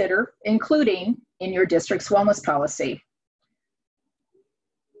consider, including in your district's wellness policy.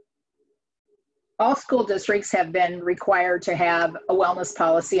 All school districts have been required to have a wellness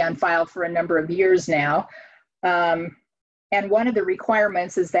policy on file for a number of years now. And one of the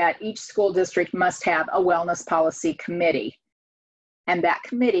requirements is that each school district must have a wellness policy committee. And that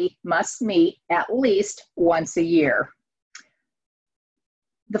committee must meet at least once a year.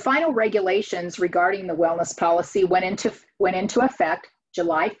 The final regulations regarding the wellness policy went into effect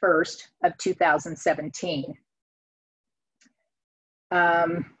July 1st of 2017.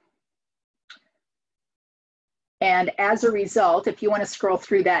 And as a result, if you want to scroll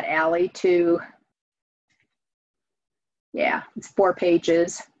through that, Allie, to, yeah, it's 4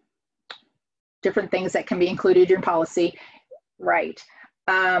 pages, different things that can be included in your policy, right?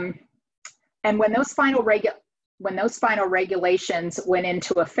 And when those final regulations went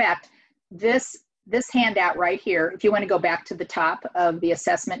into effect, this handout right here, if you want to go back to the top of the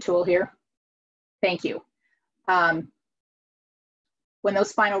assessment tool here, thank you. When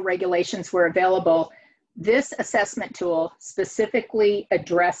those final regulations were available, this assessment tool specifically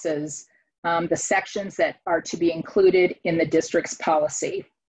addresses the sections that are to be included in the district's policy.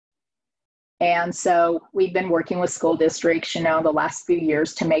 And so we've been working with school districts, the last few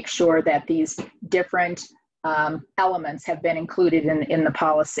years to make sure that these different elements have been included in the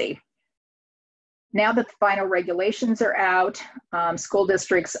policy. Now that the final regulations are out, school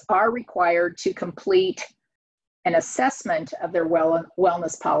districts are required to complete an assessment of their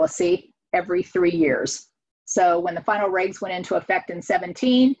wellness policy every 3 years. So when the final regs went into effect in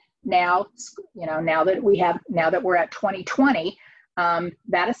 17, now that we're at 2020,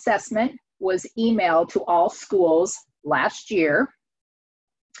 that assessment was emailed to all schools last year.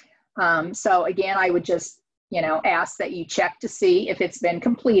 So again, I would just ask that you check to see if it's been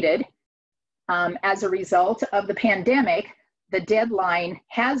completed. As a result of the pandemic, the deadline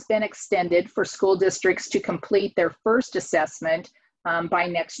has been extended for school districts to complete their first assessment by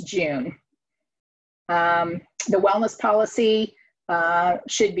next June. The wellness policy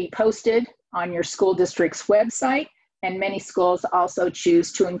should be posted on your school district's website, and many schools also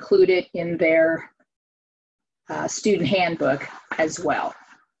choose to include it in their student handbook as well.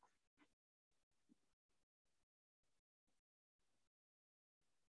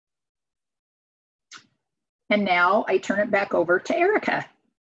 And now I turn it back over to Erica.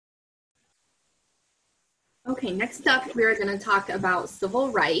 Okay, next up, we're going to talk about civil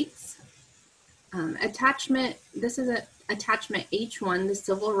rights. This is attachment H1, the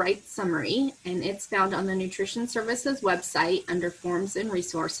Civil Rights Summary, and it's found on the Nutrition Services website under Forms and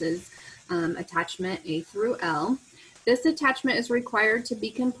Resources, attachment A through L. This attachment is required to be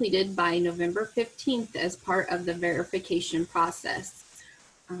completed by November 15th as part of the verification process.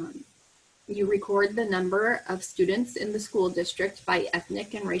 You record the number of students in the school district by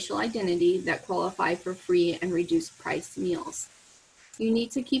ethnic and racial identity that qualify for free and reduced price meals. You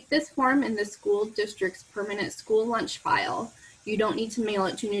need to keep this form in the school district's permanent school lunch file. You don't need to mail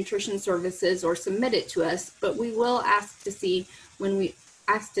it to Nutrition Services or submit it to us, but we will ask to see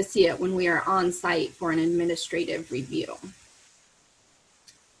it when we are on site for an administrative review.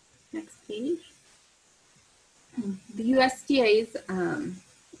 Next page. The USDA's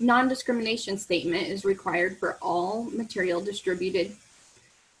non-discrimination statement is required for all material distributed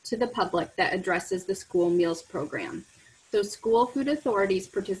to the public that addresses the school meals program. So school food authorities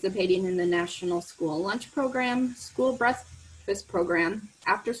participating in the National School Lunch Program, School Breakfast Program,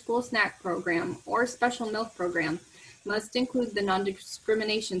 After School Snack Program, or Special Milk Program must include the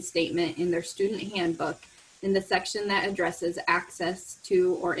non-discrimination statement in their student handbook in the section that addresses access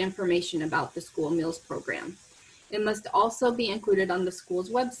to or information about the school meals program. It must also be included on the school's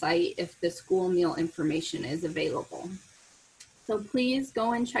website if the school meal information is available. So please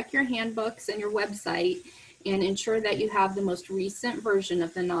go and check your handbooks and your website and ensure that you have the most recent version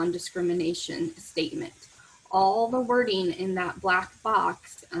of the non-discrimination statement. All the wording in that black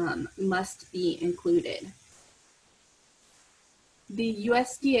box must be included. The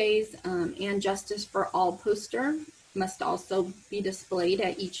USDA's and Justice for All poster must also be displayed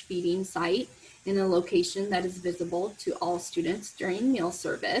at each feeding site in a location that is visible to all students during meal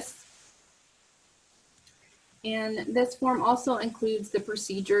service. And this form also includes the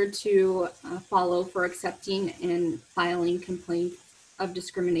procedure to follow for accepting and filing complaints of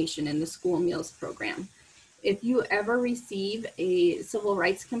discrimination in the school meals program. If you ever receive a civil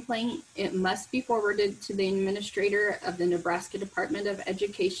rights complaint, it must be forwarded to the administrator of the Nebraska Department of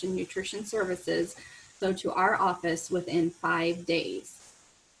Education Nutrition Services, so to our office, within 5 days.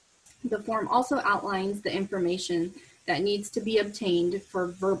 The form also outlines the information that needs to be obtained for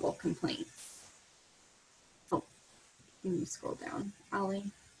verbal complaints. Oh, let me scroll down, Allie.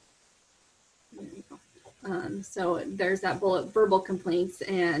 There you go. So there's that bullet, verbal complaints,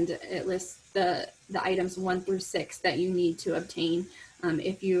 and it lists the items 1 through 6 that you need to obtain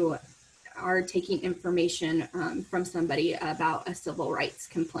if you are taking information from somebody about a civil rights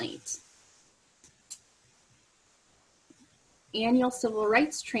complaint. Annual civil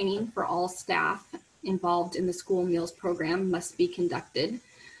rights training for all staff involved in the school meals program must be conducted.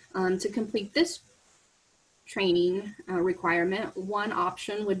 To complete this training requirement, one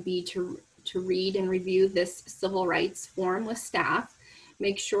option would be to read and review this civil rights form with staff.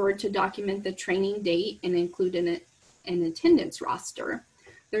 Make sure to document the training date and include an attendance roster.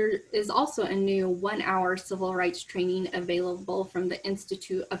 There is also a new 1-hour civil rights training available from the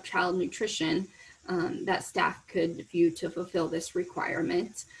Institute of Child Nutrition that staff could view to fulfill this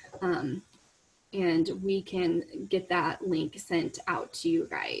requirement. And we can get that link sent out to you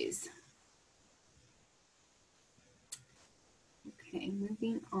guys. Okay,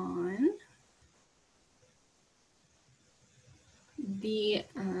 moving on.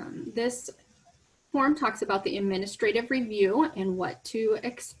 This form talks about the administrative review and what to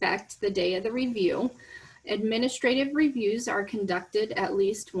expect the day of the review. Administrative reviews are conducted at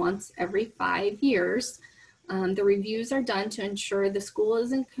least once every 5 years. The reviews are done to ensure the school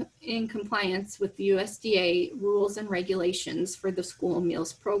is in compliance with the USDA rules and regulations for the school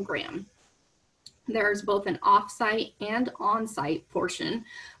meals program. There's both an off-site and on-site portion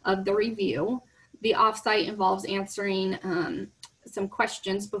of the review. The off-site involves answering some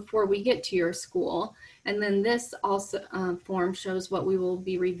questions before we get to your school. And then this also form shows what we will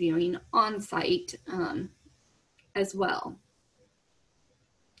be reviewing on-site as well.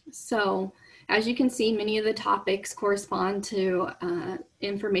 So as you can see, many of the topics correspond to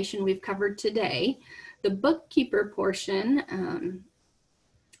information we've covered today. The bookkeeper portion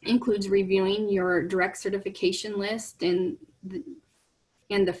includes reviewing your direct certification list and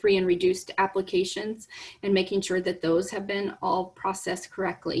the free and reduced applications and making sure that those have been all processed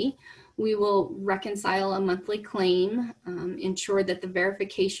correctly. We will reconcile a monthly claim, ensure that the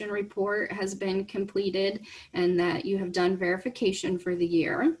verification report has been completed and that you have done verification for the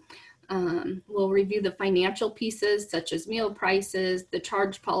year. We'll review the financial pieces such as meal prices, the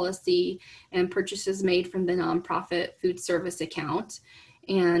charge policy, and purchases made from the nonprofit food service account,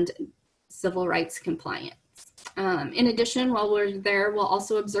 and civil rights compliance. In addition, while we're there, we'll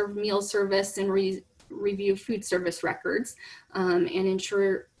also observe meal service and review food service records and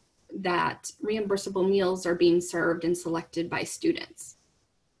ensure that reimbursable meals are being served and selected by students.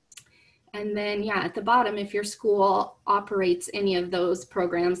 And then, yeah, at the bottom, if your school operates any of those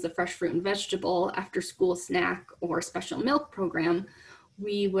programs, the fresh fruit and vegetable, after school snack, or special milk program,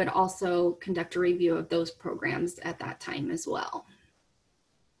 we would also conduct a review of those programs at that time as well.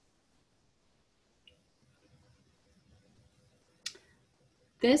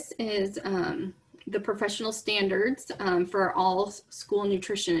 This is the professional standards for all school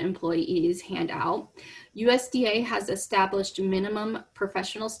nutrition employees handout. USDA has established minimum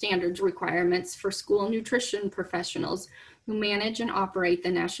professional standards requirements for school nutrition professionals who manage and operate the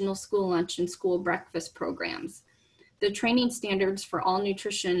National School Lunch and School Breakfast programs. The training standards for all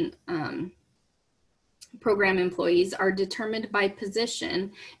nutrition program employees are determined by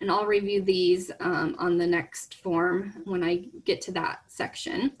position, and I'll review these on the next form when I get to that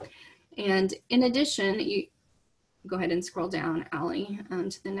section. And in addition, you go ahead and scroll down, Allie,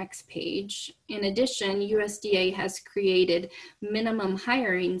 to the next page. In addition, USDA has created minimum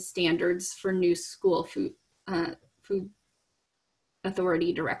hiring standards for new school food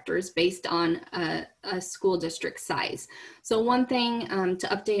authority directors based on a school district size. So one thing to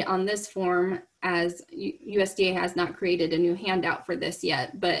update on this form, as USDA has not created a new handout for this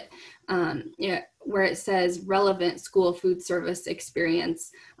yet, but where it says relevant school food service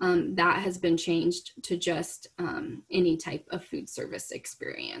experience, that has been changed to just any type of food service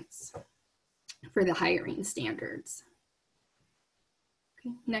experience for the hiring standards.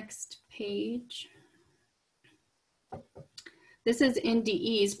 Okay, next page. This is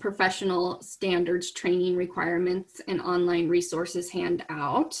NDE's professional standards training requirements and online resources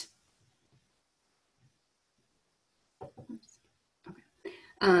handout.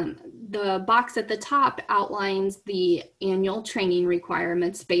 The box at the top outlines the annual training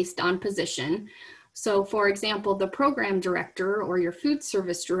requirements based on position. So for example, the program director or your food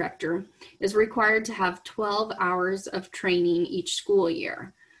service director is required to have 12 hours of training each school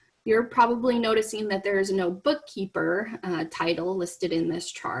year. You're probably noticing that there is no bookkeeper title listed in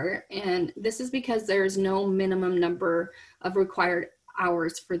this chart, and this is because there is no minimum number of required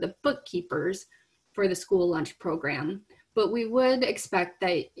hours for the bookkeepers for the school lunch program. But we would expect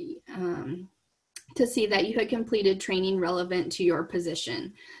that to see that you had completed training relevant to your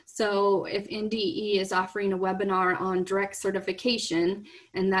position. So if NDE is offering a webinar on direct certification,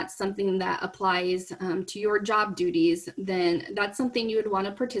 and that's something that applies to your job duties, then that's something you would want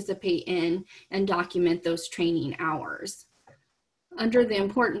to participate in and document those training hours. Under the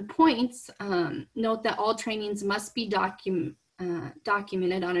important points, note that all trainings must be documented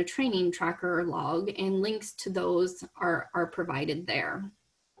on a training tracker or log, and links to those are provided there.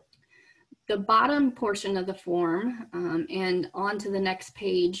 The bottom portion of the form and on to the next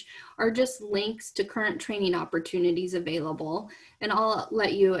page are just links to current training opportunities available, and I'll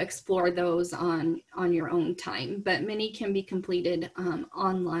let you explore those on your own time, but many can be completed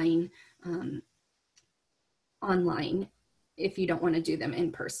online if you don't want to do them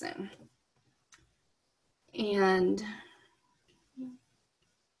in person. And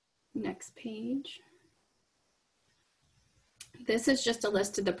next page. This is just a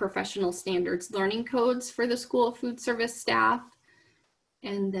list of the professional standards learning codes for the school food service staff.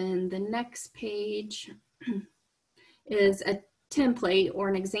 And then the next page is a template or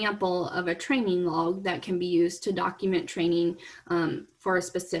an example of a training log that can be used to document training for a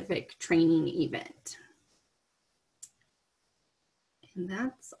specific training event. And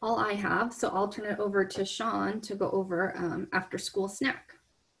that's all I have. So I'll turn it over to Sean to go over after school snack.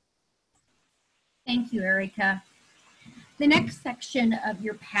 Thank you, Erica. The next section of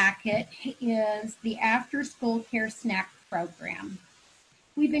your packet is the After School Care Snack Program.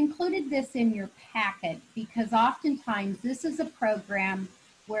 We've included this in your packet because oftentimes this is a program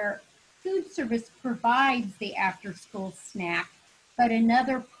where food service provides the after-school snack, but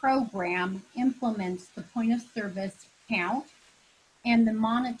another program implements the point of service count and the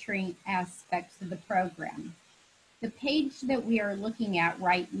monitoring aspects of the program. The page that we are looking at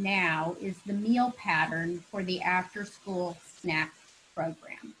right now is the meal pattern for the after-school snack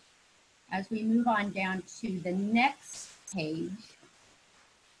program. As we move on down to the next page,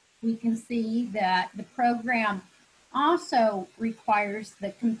 we can see that the program also requires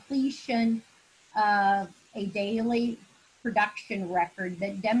the completion of a daily production record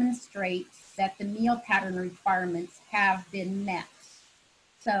that demonstrates that the meal pattern requirements have been met.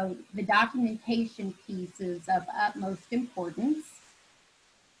 So the documentation piece is of utmost importance.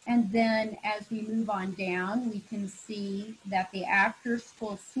 And then as we move on down, we can see that the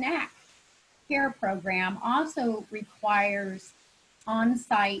after-school snack care program also requires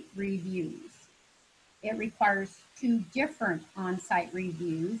on-site reviews. It requires 2 different on-site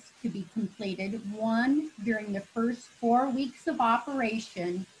reviews to be completed, one during the first 4 weeks of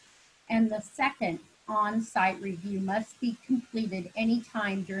operation, and the second on-site review must be completed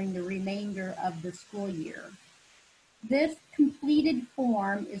anytime during the remainder of the school year. This completed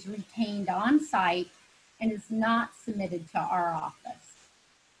form is retained on-site and is not submitted to our office.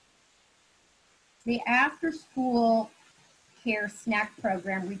 The after-school care snack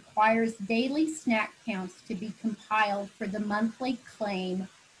program requires daily snack counts to be compiled for the monthly claim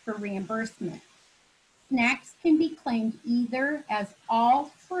for reimbursement. Snacks can be claimed either as all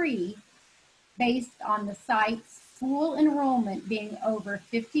free based on the site's school enrollment being over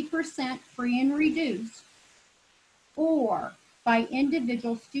 50% free and reduced, or by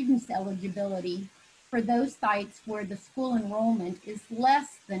individual students' eligibility for those sites where the school enrollment is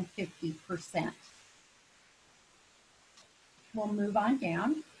less than 50%. We'll move on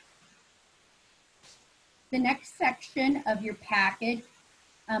down. The next section of your packet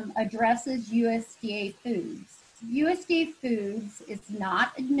addresses USDA Foods. USDA Foods is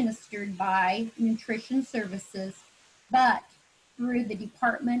not administered by Nutrition Services, but through the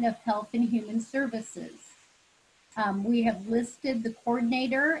Department of Health and Human Services. We have listed the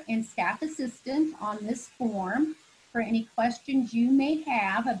coordinator and staff assistant on this form. For any questions you may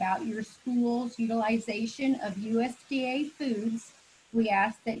have about your school's utilization of USDA Foods, we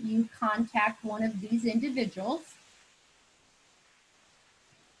ask that you contact one of these individuals.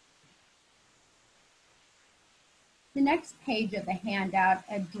 The next page of the handout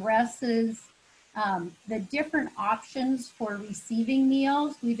addresses the different options for receiving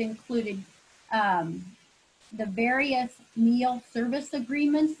meals. We've included the various meal service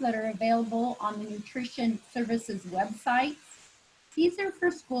agreements that are available on the Nutrition Services website. These are for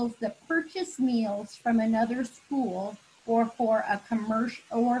schools that purchase meals from another school or for a commercial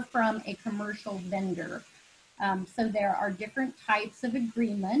or from a commercial vendor. So there are different types of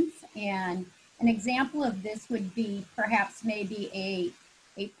agreements, and an example of this would be perhaps maybe a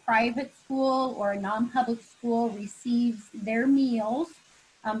private school or a non-public school receives their meals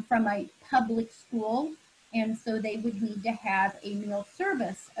from a public school, and so they would need to have a meal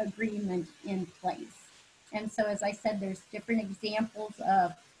service agreement in place. And so, as I said, there's different examples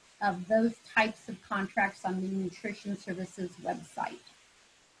of those types of contracts on the Nutrition Services website.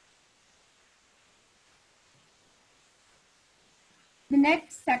 The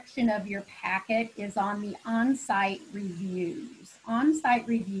next section of your packet is on the on-site reviews. On-site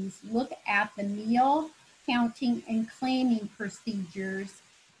reviews look at the meal counting and claiming procedures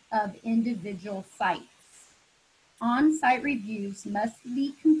of individual sites. On-site reviews must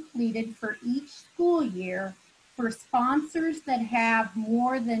be completed for each school year for sponsors that have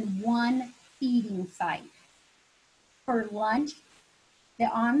more than one feeding site. For lunch, the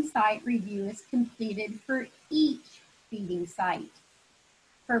on-site review is completed for each feeding site.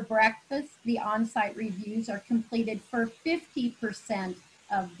 For breakfast, the on-site reviews are completed for 50%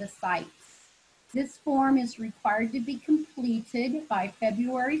 of the sites. This form is required to be completed by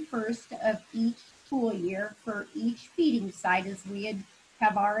February 1st of each school year for each feeding site, as we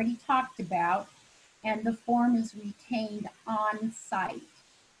have already talked about, and the form is retained on site.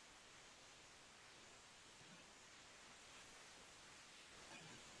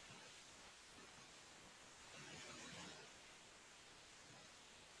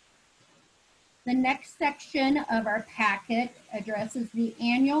 The next section of our packet addresses the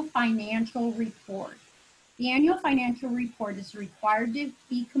annual financial report. The annual financial report is required to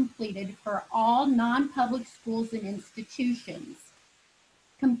be completed for all non-public schools and institutions.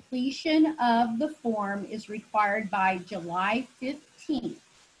 Completion of the form is required by July 15th,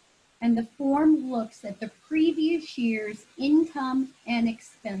 and the form looks at the previous year's income and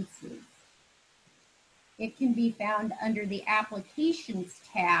expenses. It can be found under the Applications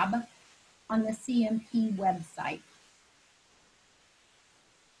tab on the CMP website.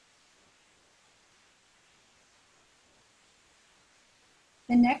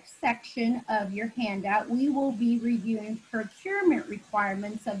 The next section of your handout, we will be reviewing procurement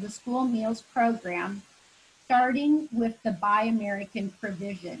requirements of the school meals program, starting with the Buy American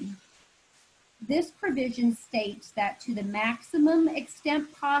provision. This provision states that to the maximum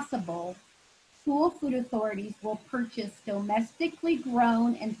extent possible, school food authorities will purchase domestically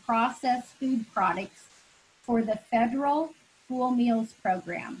grown and processed food products for the federal school meals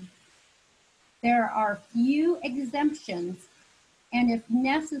program. There are few exemptions, and if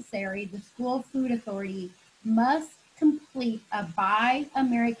necessary, the school food authority must complete a Buy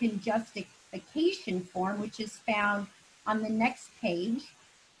American justification form, which is found on the next page,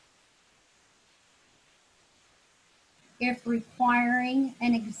 if requiring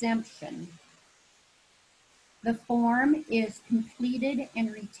an exemption. The form is completed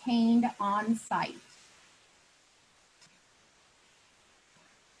and retained on site.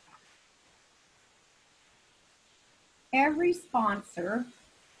 Every sponsor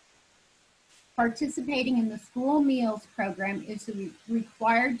participating in the school meals program is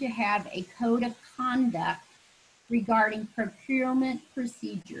required to have a code of conduct regarding procurement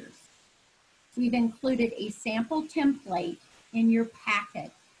procedures. We've included a sample template in your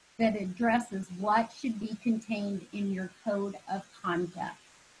packet that addresses what should be contained in your code of conduct.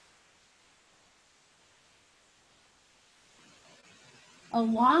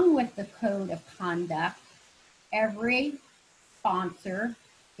 Along with the code of conduct, every sponsor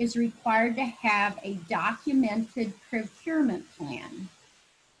is required to have a documented procurement plan.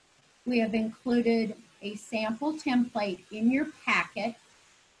 We have included a sample template in your packet.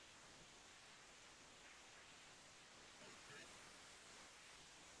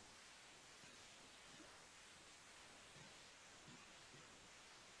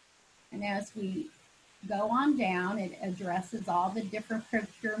 And as we go on down, it addresses all the different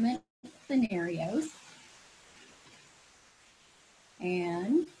procurement scenarios.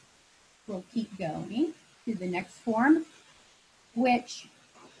 And we'll keep going to the next form, which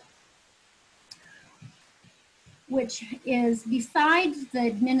is, besides the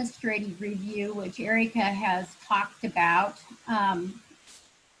administrative review, which Erica has talked about,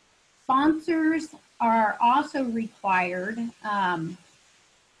 sponsors are also required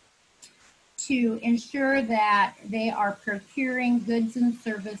to ensure that they are procuring goods and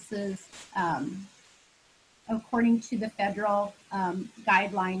services according to the federal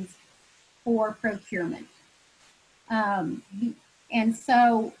guidelines for procurement. And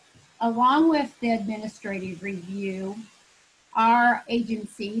so, along with the administrative review, our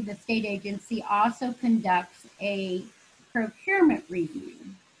agency, the state agency, also conducts a procurement review.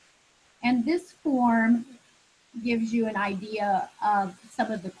 And this form gives you an idea of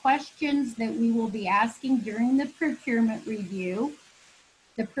some of the questions that we will be asking during the procurement review.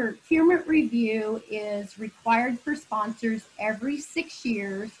 The procurement review is required for sponsors every 6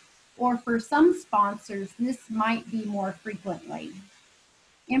 years, or for some sponsors, this might be more frequently.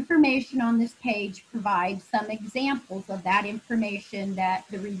 Information on this page provides some examples of that information that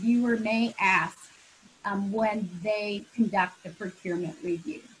the reviewer may ask when they conduct the procurement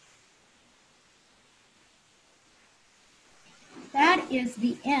review. That is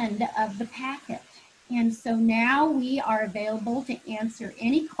the end of the packet. And so now we are available to answer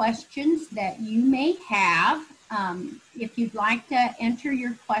any questions that you may have. If you'd like to enter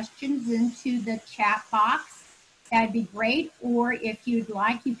your questions into the chat box, that'd be great. Or if you'd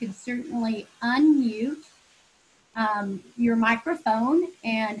like, you can certainly unmute your microphone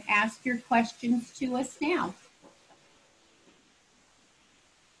and ask your questions to us now.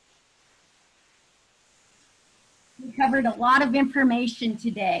 We covered a lot of information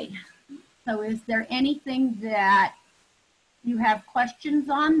today. So is there anything that you have questions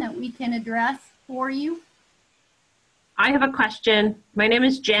on that we can address for you? I have a question. My name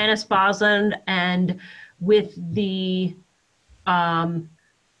is Janice Bosland, and with the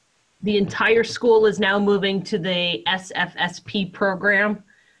entire school is now moving to the SFSP program.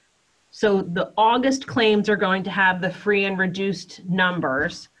 So the August claims are going to have the free and reduced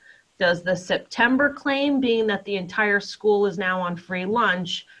numbers. Does the September claim, being that the entire school is now on free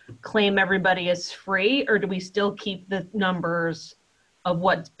lunch, claim everybody is free, or do we still keep the numbers of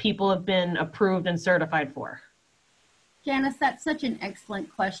what people have been approved and certified for? Janice, that's such an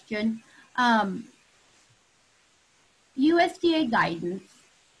excellent question. USDA guidance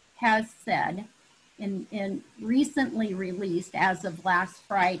has said, in recently released as of last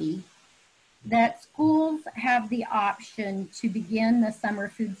Friday, that schools have the option to begin the summer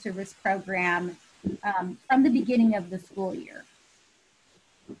food service program from the beginning of the school year.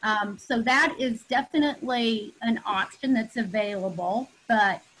 So that is definitely an option that's available,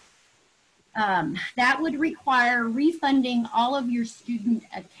 but that would require refunding all of your student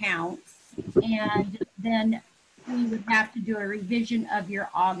accounts, and then we would have to do a revision of your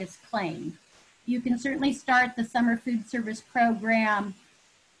August claim. You can certainly start the summer food service program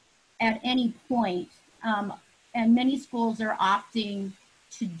at any point, and many schools are opting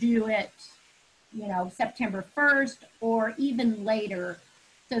to do it, you know, September 1st or even later,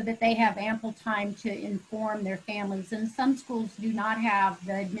 so that they have ample time to inform their families. And some schools do not have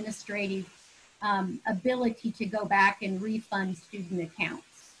the administrative ability to go back and refund student accounts.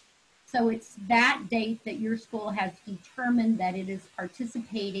 So it's that date that your school has determined that it is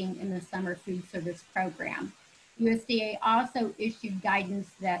participating in the summer food service program. USDA also issued guidance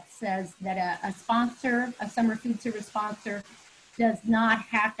that says that a sponsor, a summer food service sponsor, does not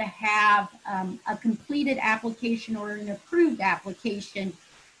have to have a completed application or an approved application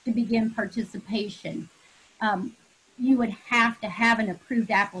to begin participation. You would have to have an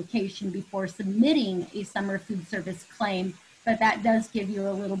approved application before submitting a summer food service claim, but that does give you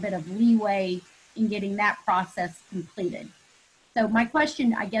a little bit of leeway in getting that process completed. So my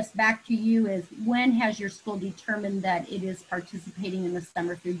question, I guess, back to you is, when has your school determined that it is participating in the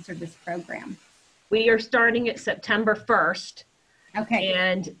summer food service program? We are starting at September 1st. Okay.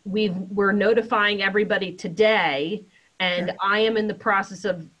 And we're notifying everybody today, and Sure. I am in the process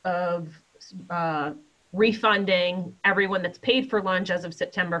of refunding everyone that's paid for lunch as of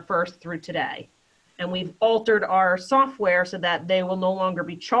September 1st through today. And we've altered our software so that they will no longer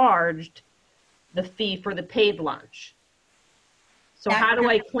be charged the fee for the paid lunch. So how do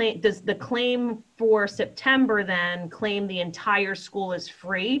I claim, does the claim for September then claim the entire school is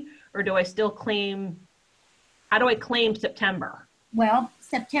free, or do I still claim, how do I claim September? Well,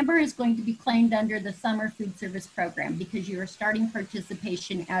 September is going to be claimed under the summer food service program because you are starting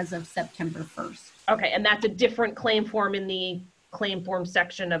participation as of September 1st. Okay, and that's a different claim form in the claim form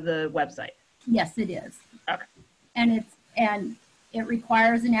section of the website? Yes, it is. Okay. And it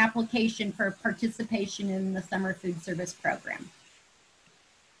requires an application for participation in the summer food service program.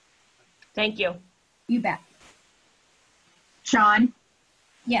 Thank you. You bet. Sean,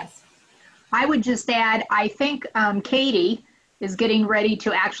 Yes. I would just add, I think Katie is getting ready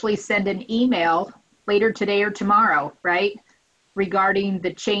to actually send an email later today or tomorrow, right? Regarding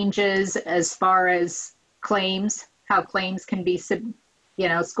the changes as far as claims, how claims can be,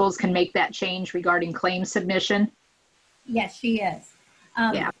 schools can make that change regarding claim submission. Yes, she is.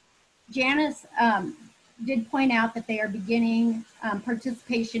 Yeah. Janice did point out that they are beginning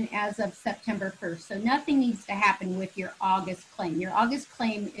participation as of September 1st. So nothing needs to happen with your August claim. Your August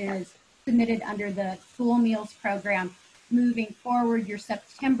claim is submitted under the school meals program. moving forward, your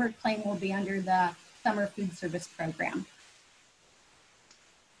September claim will be under the summer food service program.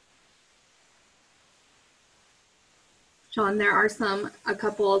 Sean, there are a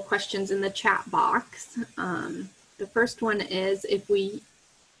couple of questions in the chat box. The first one is, if we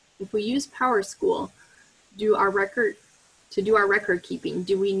use PowerSchool to do our record keeping,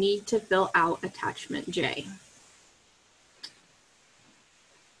 do we need to fill out attachment J?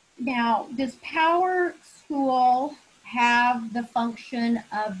 Now, does PowerSchool have the function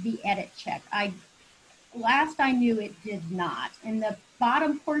of the edit check? Last I knew it did not. In the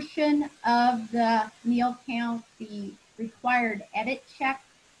bottom portion of the meal count, the required edit check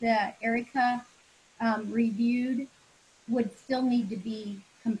that Erica reviewed would still need to be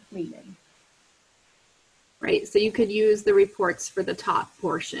completed. Right, so you could use the reports for the top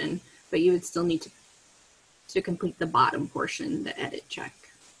portion, but you would still need to complete the bottom portion, the edit check.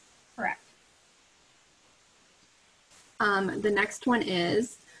 Correct. The next one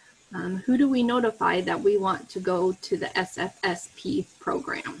is, who do we notify that we want to go to the SFSP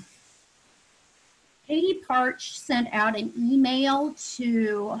program? Katie Parch sent out an email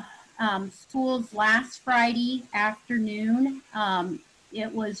to schools last Friday afternoon.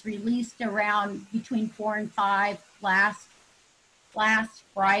 It was released around between 4 and 5 last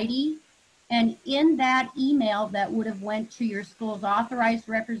Friday. And in that email that would have went to your school's authorized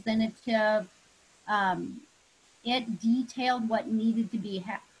representative, it detailed what needed to be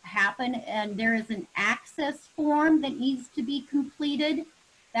happen. And there is an access form that needs to be completed.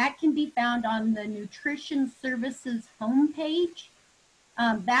 That can be found on the Nutrition Services homepage.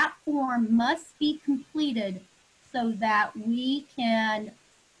 That form must be completed so that we can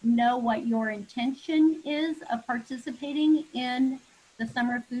know what your intention is of participating in the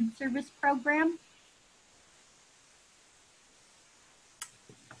summer food service program.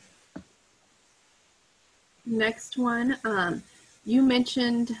 Next one, you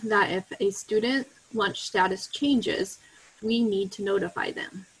mentioned that if a student lunch status changes, we need to notify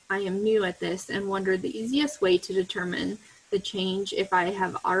them. I am new at this and wonder the easiest way to determine the change if I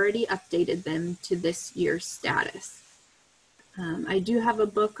have already updated them to this year's status. I do have a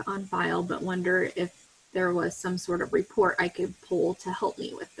book on file, but wonder if there was some sort of report I could pull to help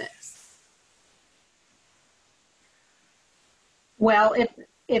me with this. Well,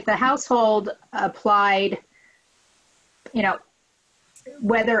 if the household applied, you know,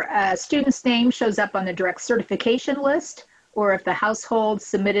 whether a student's name shows up on the direct certification list or if the household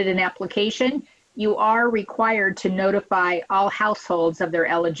submitted an application, you are required to notify all households of their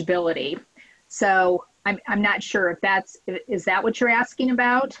eligibility. So I'm not sure if is that what you're asking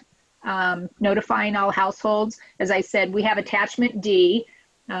about? Notifying all households. As I said, we have attachment D,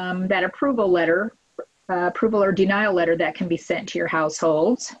 that approval letter, approval or denial letter that can be sent to your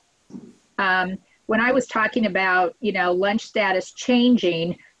households. When I was talking about, lunch status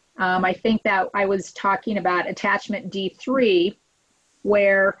changing, I think that I was talking about attachment D3,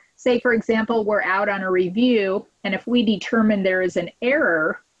 where, say, for example, we're out on a review, and if we determine there is an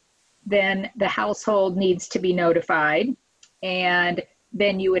error, then the household needs to be notified, and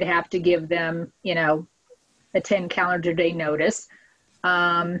then you would have to give them, a 10 calendar day notice.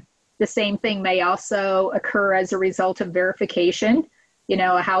 The same thing may also occur as a result of verification.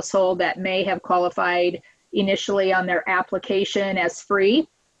 A household that may have qualified initially on their application as free.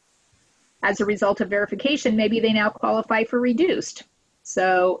 As a result of verification, maybe they now qualify for reduced.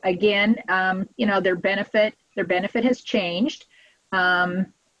 So again, their benefit has changed. And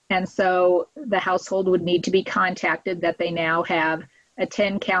so the household would need to be contacted that they now have a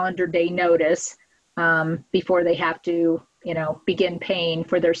 10 calendar day notice before they have to, begin paying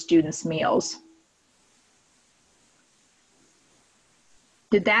for their students' meals.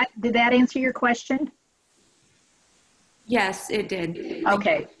 Did that answer your question? Yes, it did.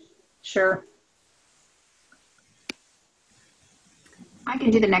 Okay, sure. I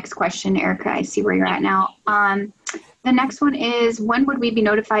can do the next question, Erica. I see where you're at now. The next one is, when would we be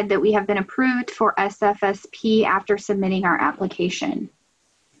notified that we have been approved for SFSP after submitting our application?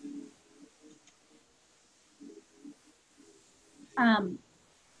 I'll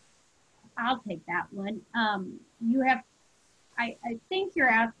take that one. I think you're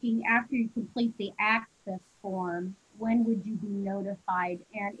asking, after you complete the access form, when would you be notified?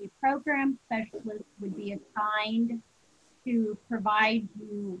 And a program specialist would be assigned to provide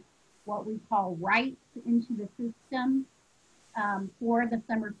you what we call rights into the system for the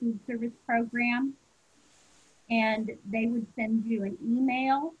summer food service program. And they would send you an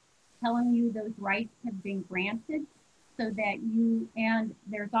email telling you those rights have been granted, so that and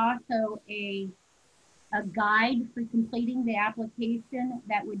there's also a guide for completing the application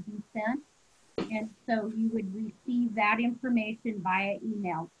that would be sent. And so you would receive that information via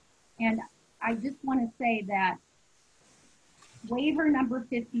email. And I just want to say that waiver number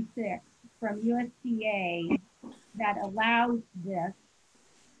 56 from USDA that allows this,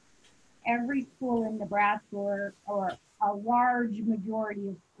 every school in Nebraska or a large majority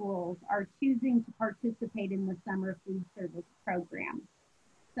of schools are choosing to participate in the summer food service program.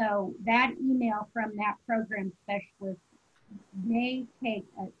 So that email from that program specialist may take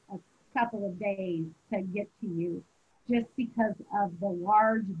a couple of days to get to you just because of the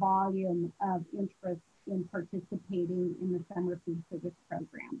large volume of interest in participating in the summer food service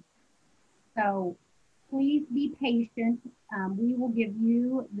program. So please be patient. We will give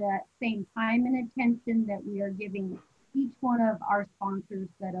you the same time and attention that we are giving each one of our sponsors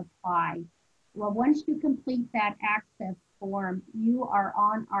that apply. Well, once you complete that access form, you are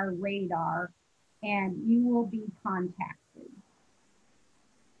on our radar and you will be contacted.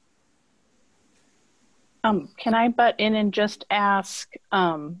 Can I butt in and just ask,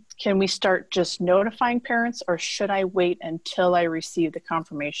 can we start just notifying parents, or should I wait until I receive the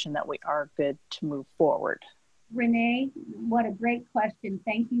confirmation that we are good to move forward? Renee, what a great question.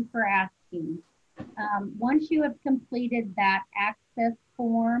 Thank you for asking. Once you have completed that access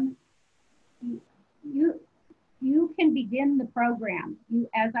form, you can begin the program.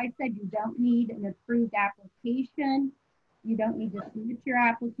 As I said, you don't need an approved application. You don't need to submit your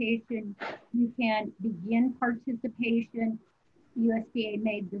application. You can begin participation. USDA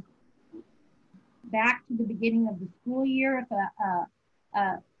made this back to the beginning of the school year. If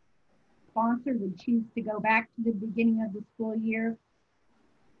a sponsor would choose to go back to the beginning of the school year.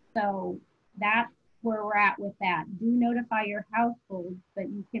 So that's where we're at with that. Do notify your household that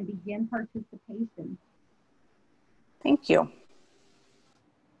you can begin participation. Thank you.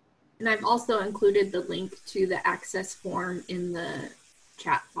 And I've also included the link to the access form in the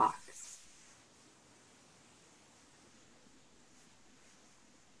chat box.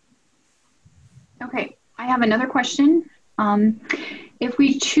 Okay, I have another question. If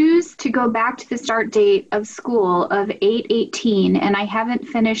we choose to go back to the start date of school of 8/18 and I haven't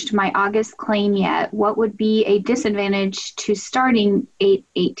finished my August claim yet, what would be a disadvantage to starting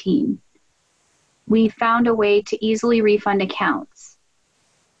 8/18? We found a way to easily refund accounts.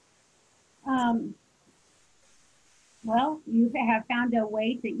 Well, you have found a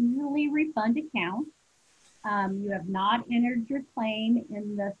way to easily refund accounts. You have not entered your claim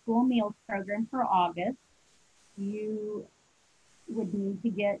in the school meals program for August. You would need to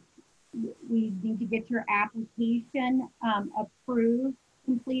get, we need to get your application approved,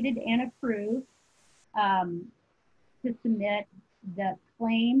 completed and approved to submit the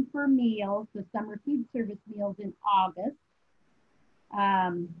claim for meals, the summer food service meals in August.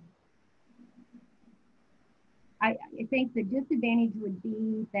 I think the disadvantage would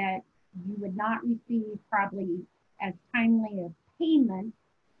be that you would not receive probably as timely a payment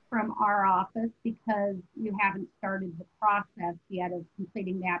from our office because you haven't started the process yet of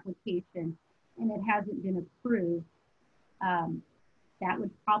completing the application and it hasn't been approved. That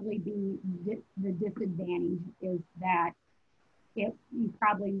would probably be the disadvantage, is that you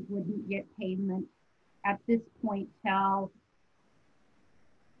probably wouldn't get payment at this point till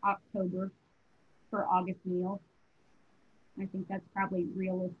October for August meals. I think that's probably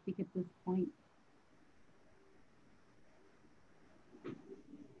realistic at this point.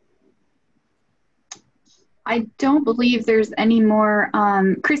 I don't believe there's any more.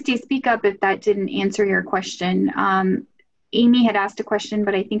 Christy, speak up if that didn't answer your question. Amy had asked a question,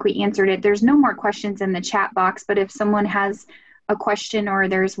 but I think we answered it. There's no more questions in the chat box, but if someone has a question or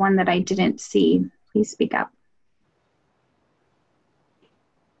there's one that I didn't see, please speak up.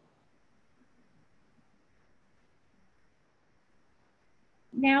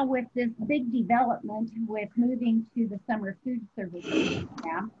 Now with this big development with moving to the summer food service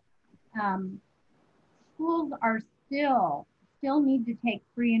program, schools are still need to take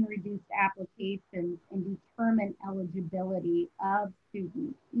free and reduced applications and determine eligibility of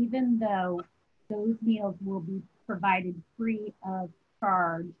students, even though those meals will be provided free of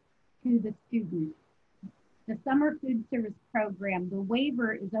charge to the students. The summer food service program, the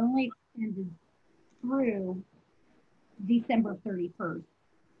waiver is only extended through December 31st.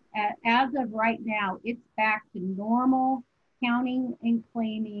 As of right now, it's back to normal counting and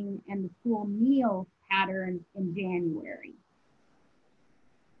claiming and the school meal pattern in January.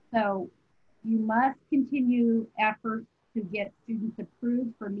 So you must continue efforts to get students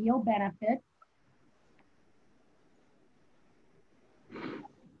approved for meal benefits.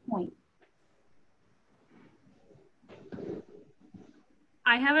 Point.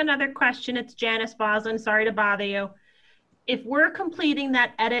 I have another question. It's Janice Boslin. Sorry to bother you. if we're completing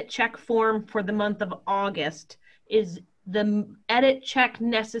that edit check form for the month of August, is the edit check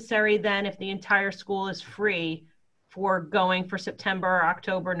necessary then if the entire school is free for going for September,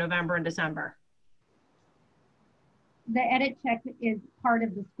 October, November, and December? The edit check is part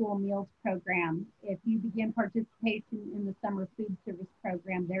of the school meals program. If you begin participation in the summer food service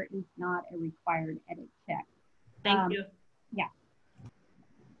program, there is not a required edit check. Thank you. Yeah.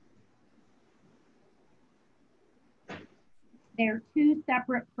 They're two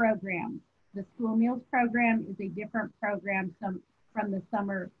separate programs. The school meals program is a different program from the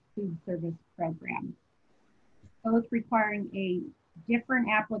summer food service program, both requiring a different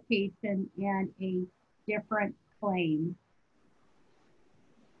application and a different claim.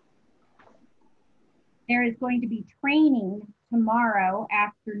 There is going to be training tomorrow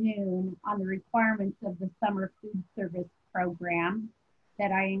afternoon on the requirements of the summer food service program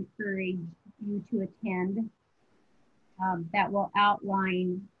that I encourage you to attend. That will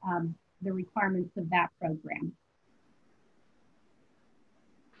outline the requirements of that program.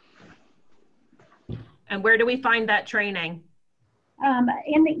 And where do we find that training?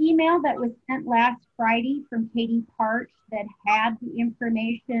 In the email that was sent last Friday from Katie Parch that had the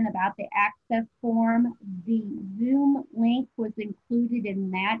information about the access form, the Zoom link was included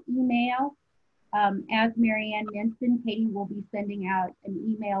in that email. As Marianne mentioned, Katie will be sending out an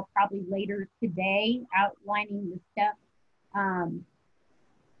email probably later today outlining the steps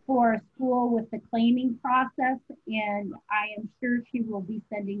for a school with the claiming process, and I am sure she will be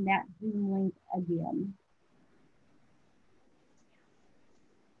sending that Zoom link again.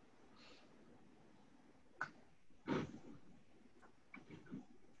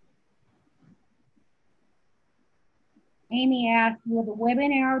 Amy asked, will the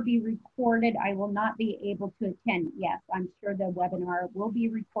webinar be recorded? I will not be able to attend. Yes, I'm sure the webinar will be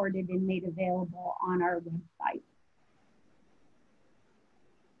recorded and made available on our website.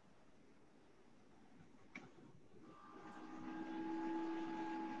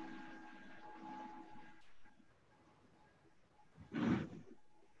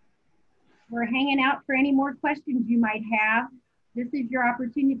 We're hanging out for any more questions you might have. This is your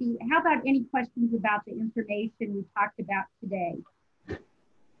opportunity. How about any questions about the information we talked about today?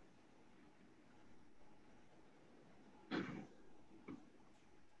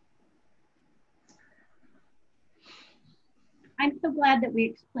 I'm so glad that we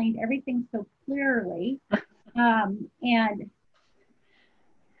explained everything so clearly. And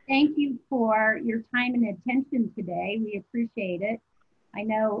thank you for your time and attention today. We appreciate it. I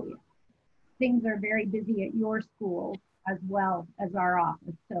know things are very busy at your school as well as our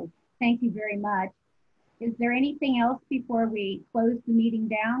office. So thank you very much. Is there anything else before we close the meeting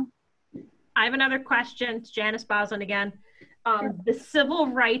down? I have another question. It's Janice Boslin again. The civil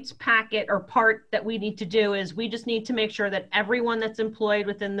rights packet or part that we need to do is we just need to make sure that everyone that's employed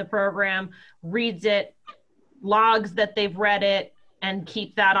within the program reads it, logs that they've read it, and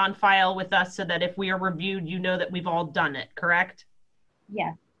keep that on file with us so that if we are reviewed, you know that we've all done it, correct?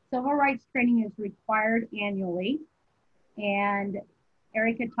 Yes, civil rights training is required annually. And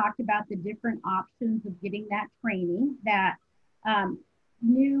Erica talked about the different options of getting that training. That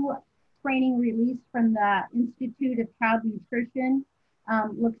new training released from the Institute of Child Nutrition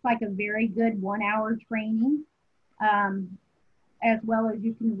looks like a very good 1-hour training, as well as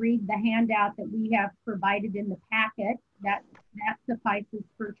you can read the handout that we have provided in the packet. That suffices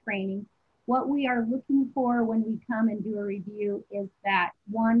for training. What we are looking for when we come and do a review is that,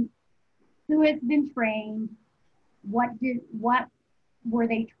 one, who has been trained, what were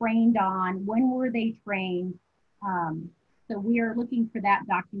they trained on, when were they trained? So we are looking for that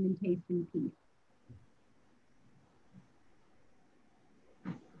documentation piece.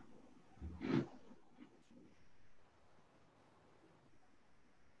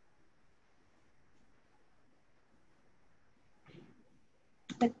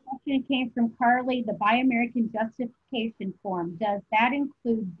 The question came from Carly, the Buy American Justification form. Does that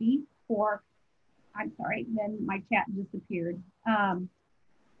include beef, pork? I'm sorry, then my chat disappeared.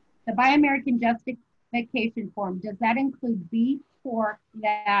 The Buy American Justification form, does that include beef, pork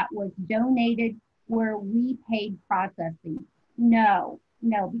that was donated where we paid processing? No,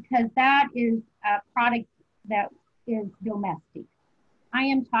 because that is a product that is domestic. I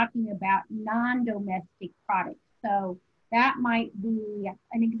am talking about non-domestic products. So that might be,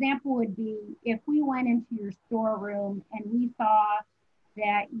 an example would be if we went into your storeroom and we saw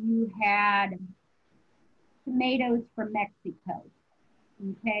that you had tomatoes from Mexico,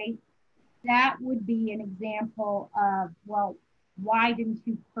 okay? That would be an example of, well, why didn't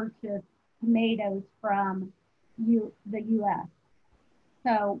you purchase tomatoes from the US?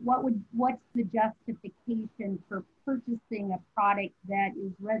 So what's the justification for purchasing a product that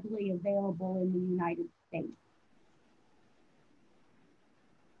is readily available in the United States?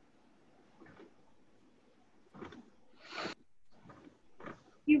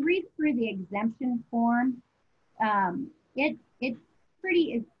 You read through the exemption form, it's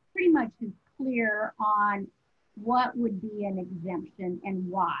pretty much is clear on what would be an exemption and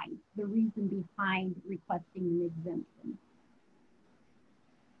why, the reason behind requesting an exemption.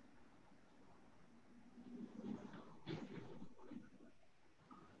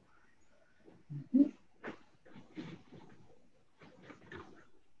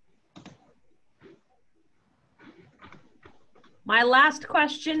 My last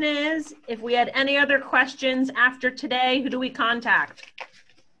question is, if we had any other questions after today, who do we contact?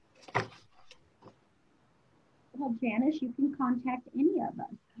 Well, Janice, you can contact any of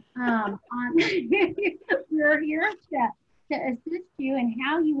us. We're here to assist you, and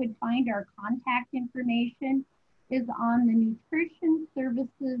how you would find our contact information is on the Nutrition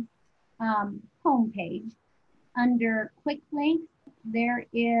Services homepage. Under Quick Links, there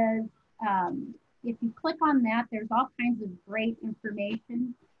is, if you click on that, there's all kinds of great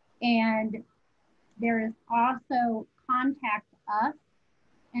information. And there is also Contact Us.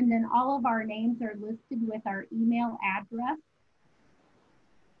 And then all of our names are listed with our email address.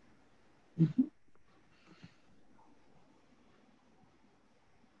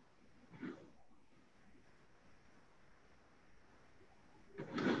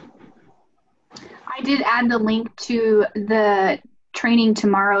 I did add the link to the training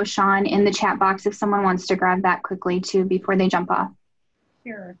tomorrow, Sean, in the chat box if someone wants to grab that quickly too before they jump off.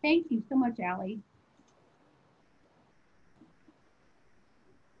 Sure. Thank you so much, Allie.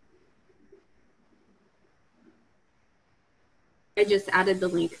 I just added the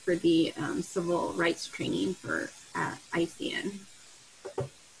link for the civil rights training for ICN.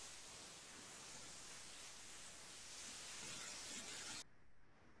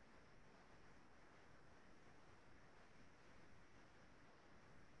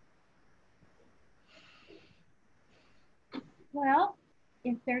 Well,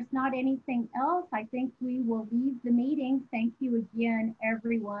 if there's not anything else, I think we will leave the meeting. Thank you again,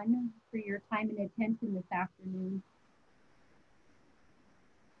 everyone, for your time and attention this afternoon.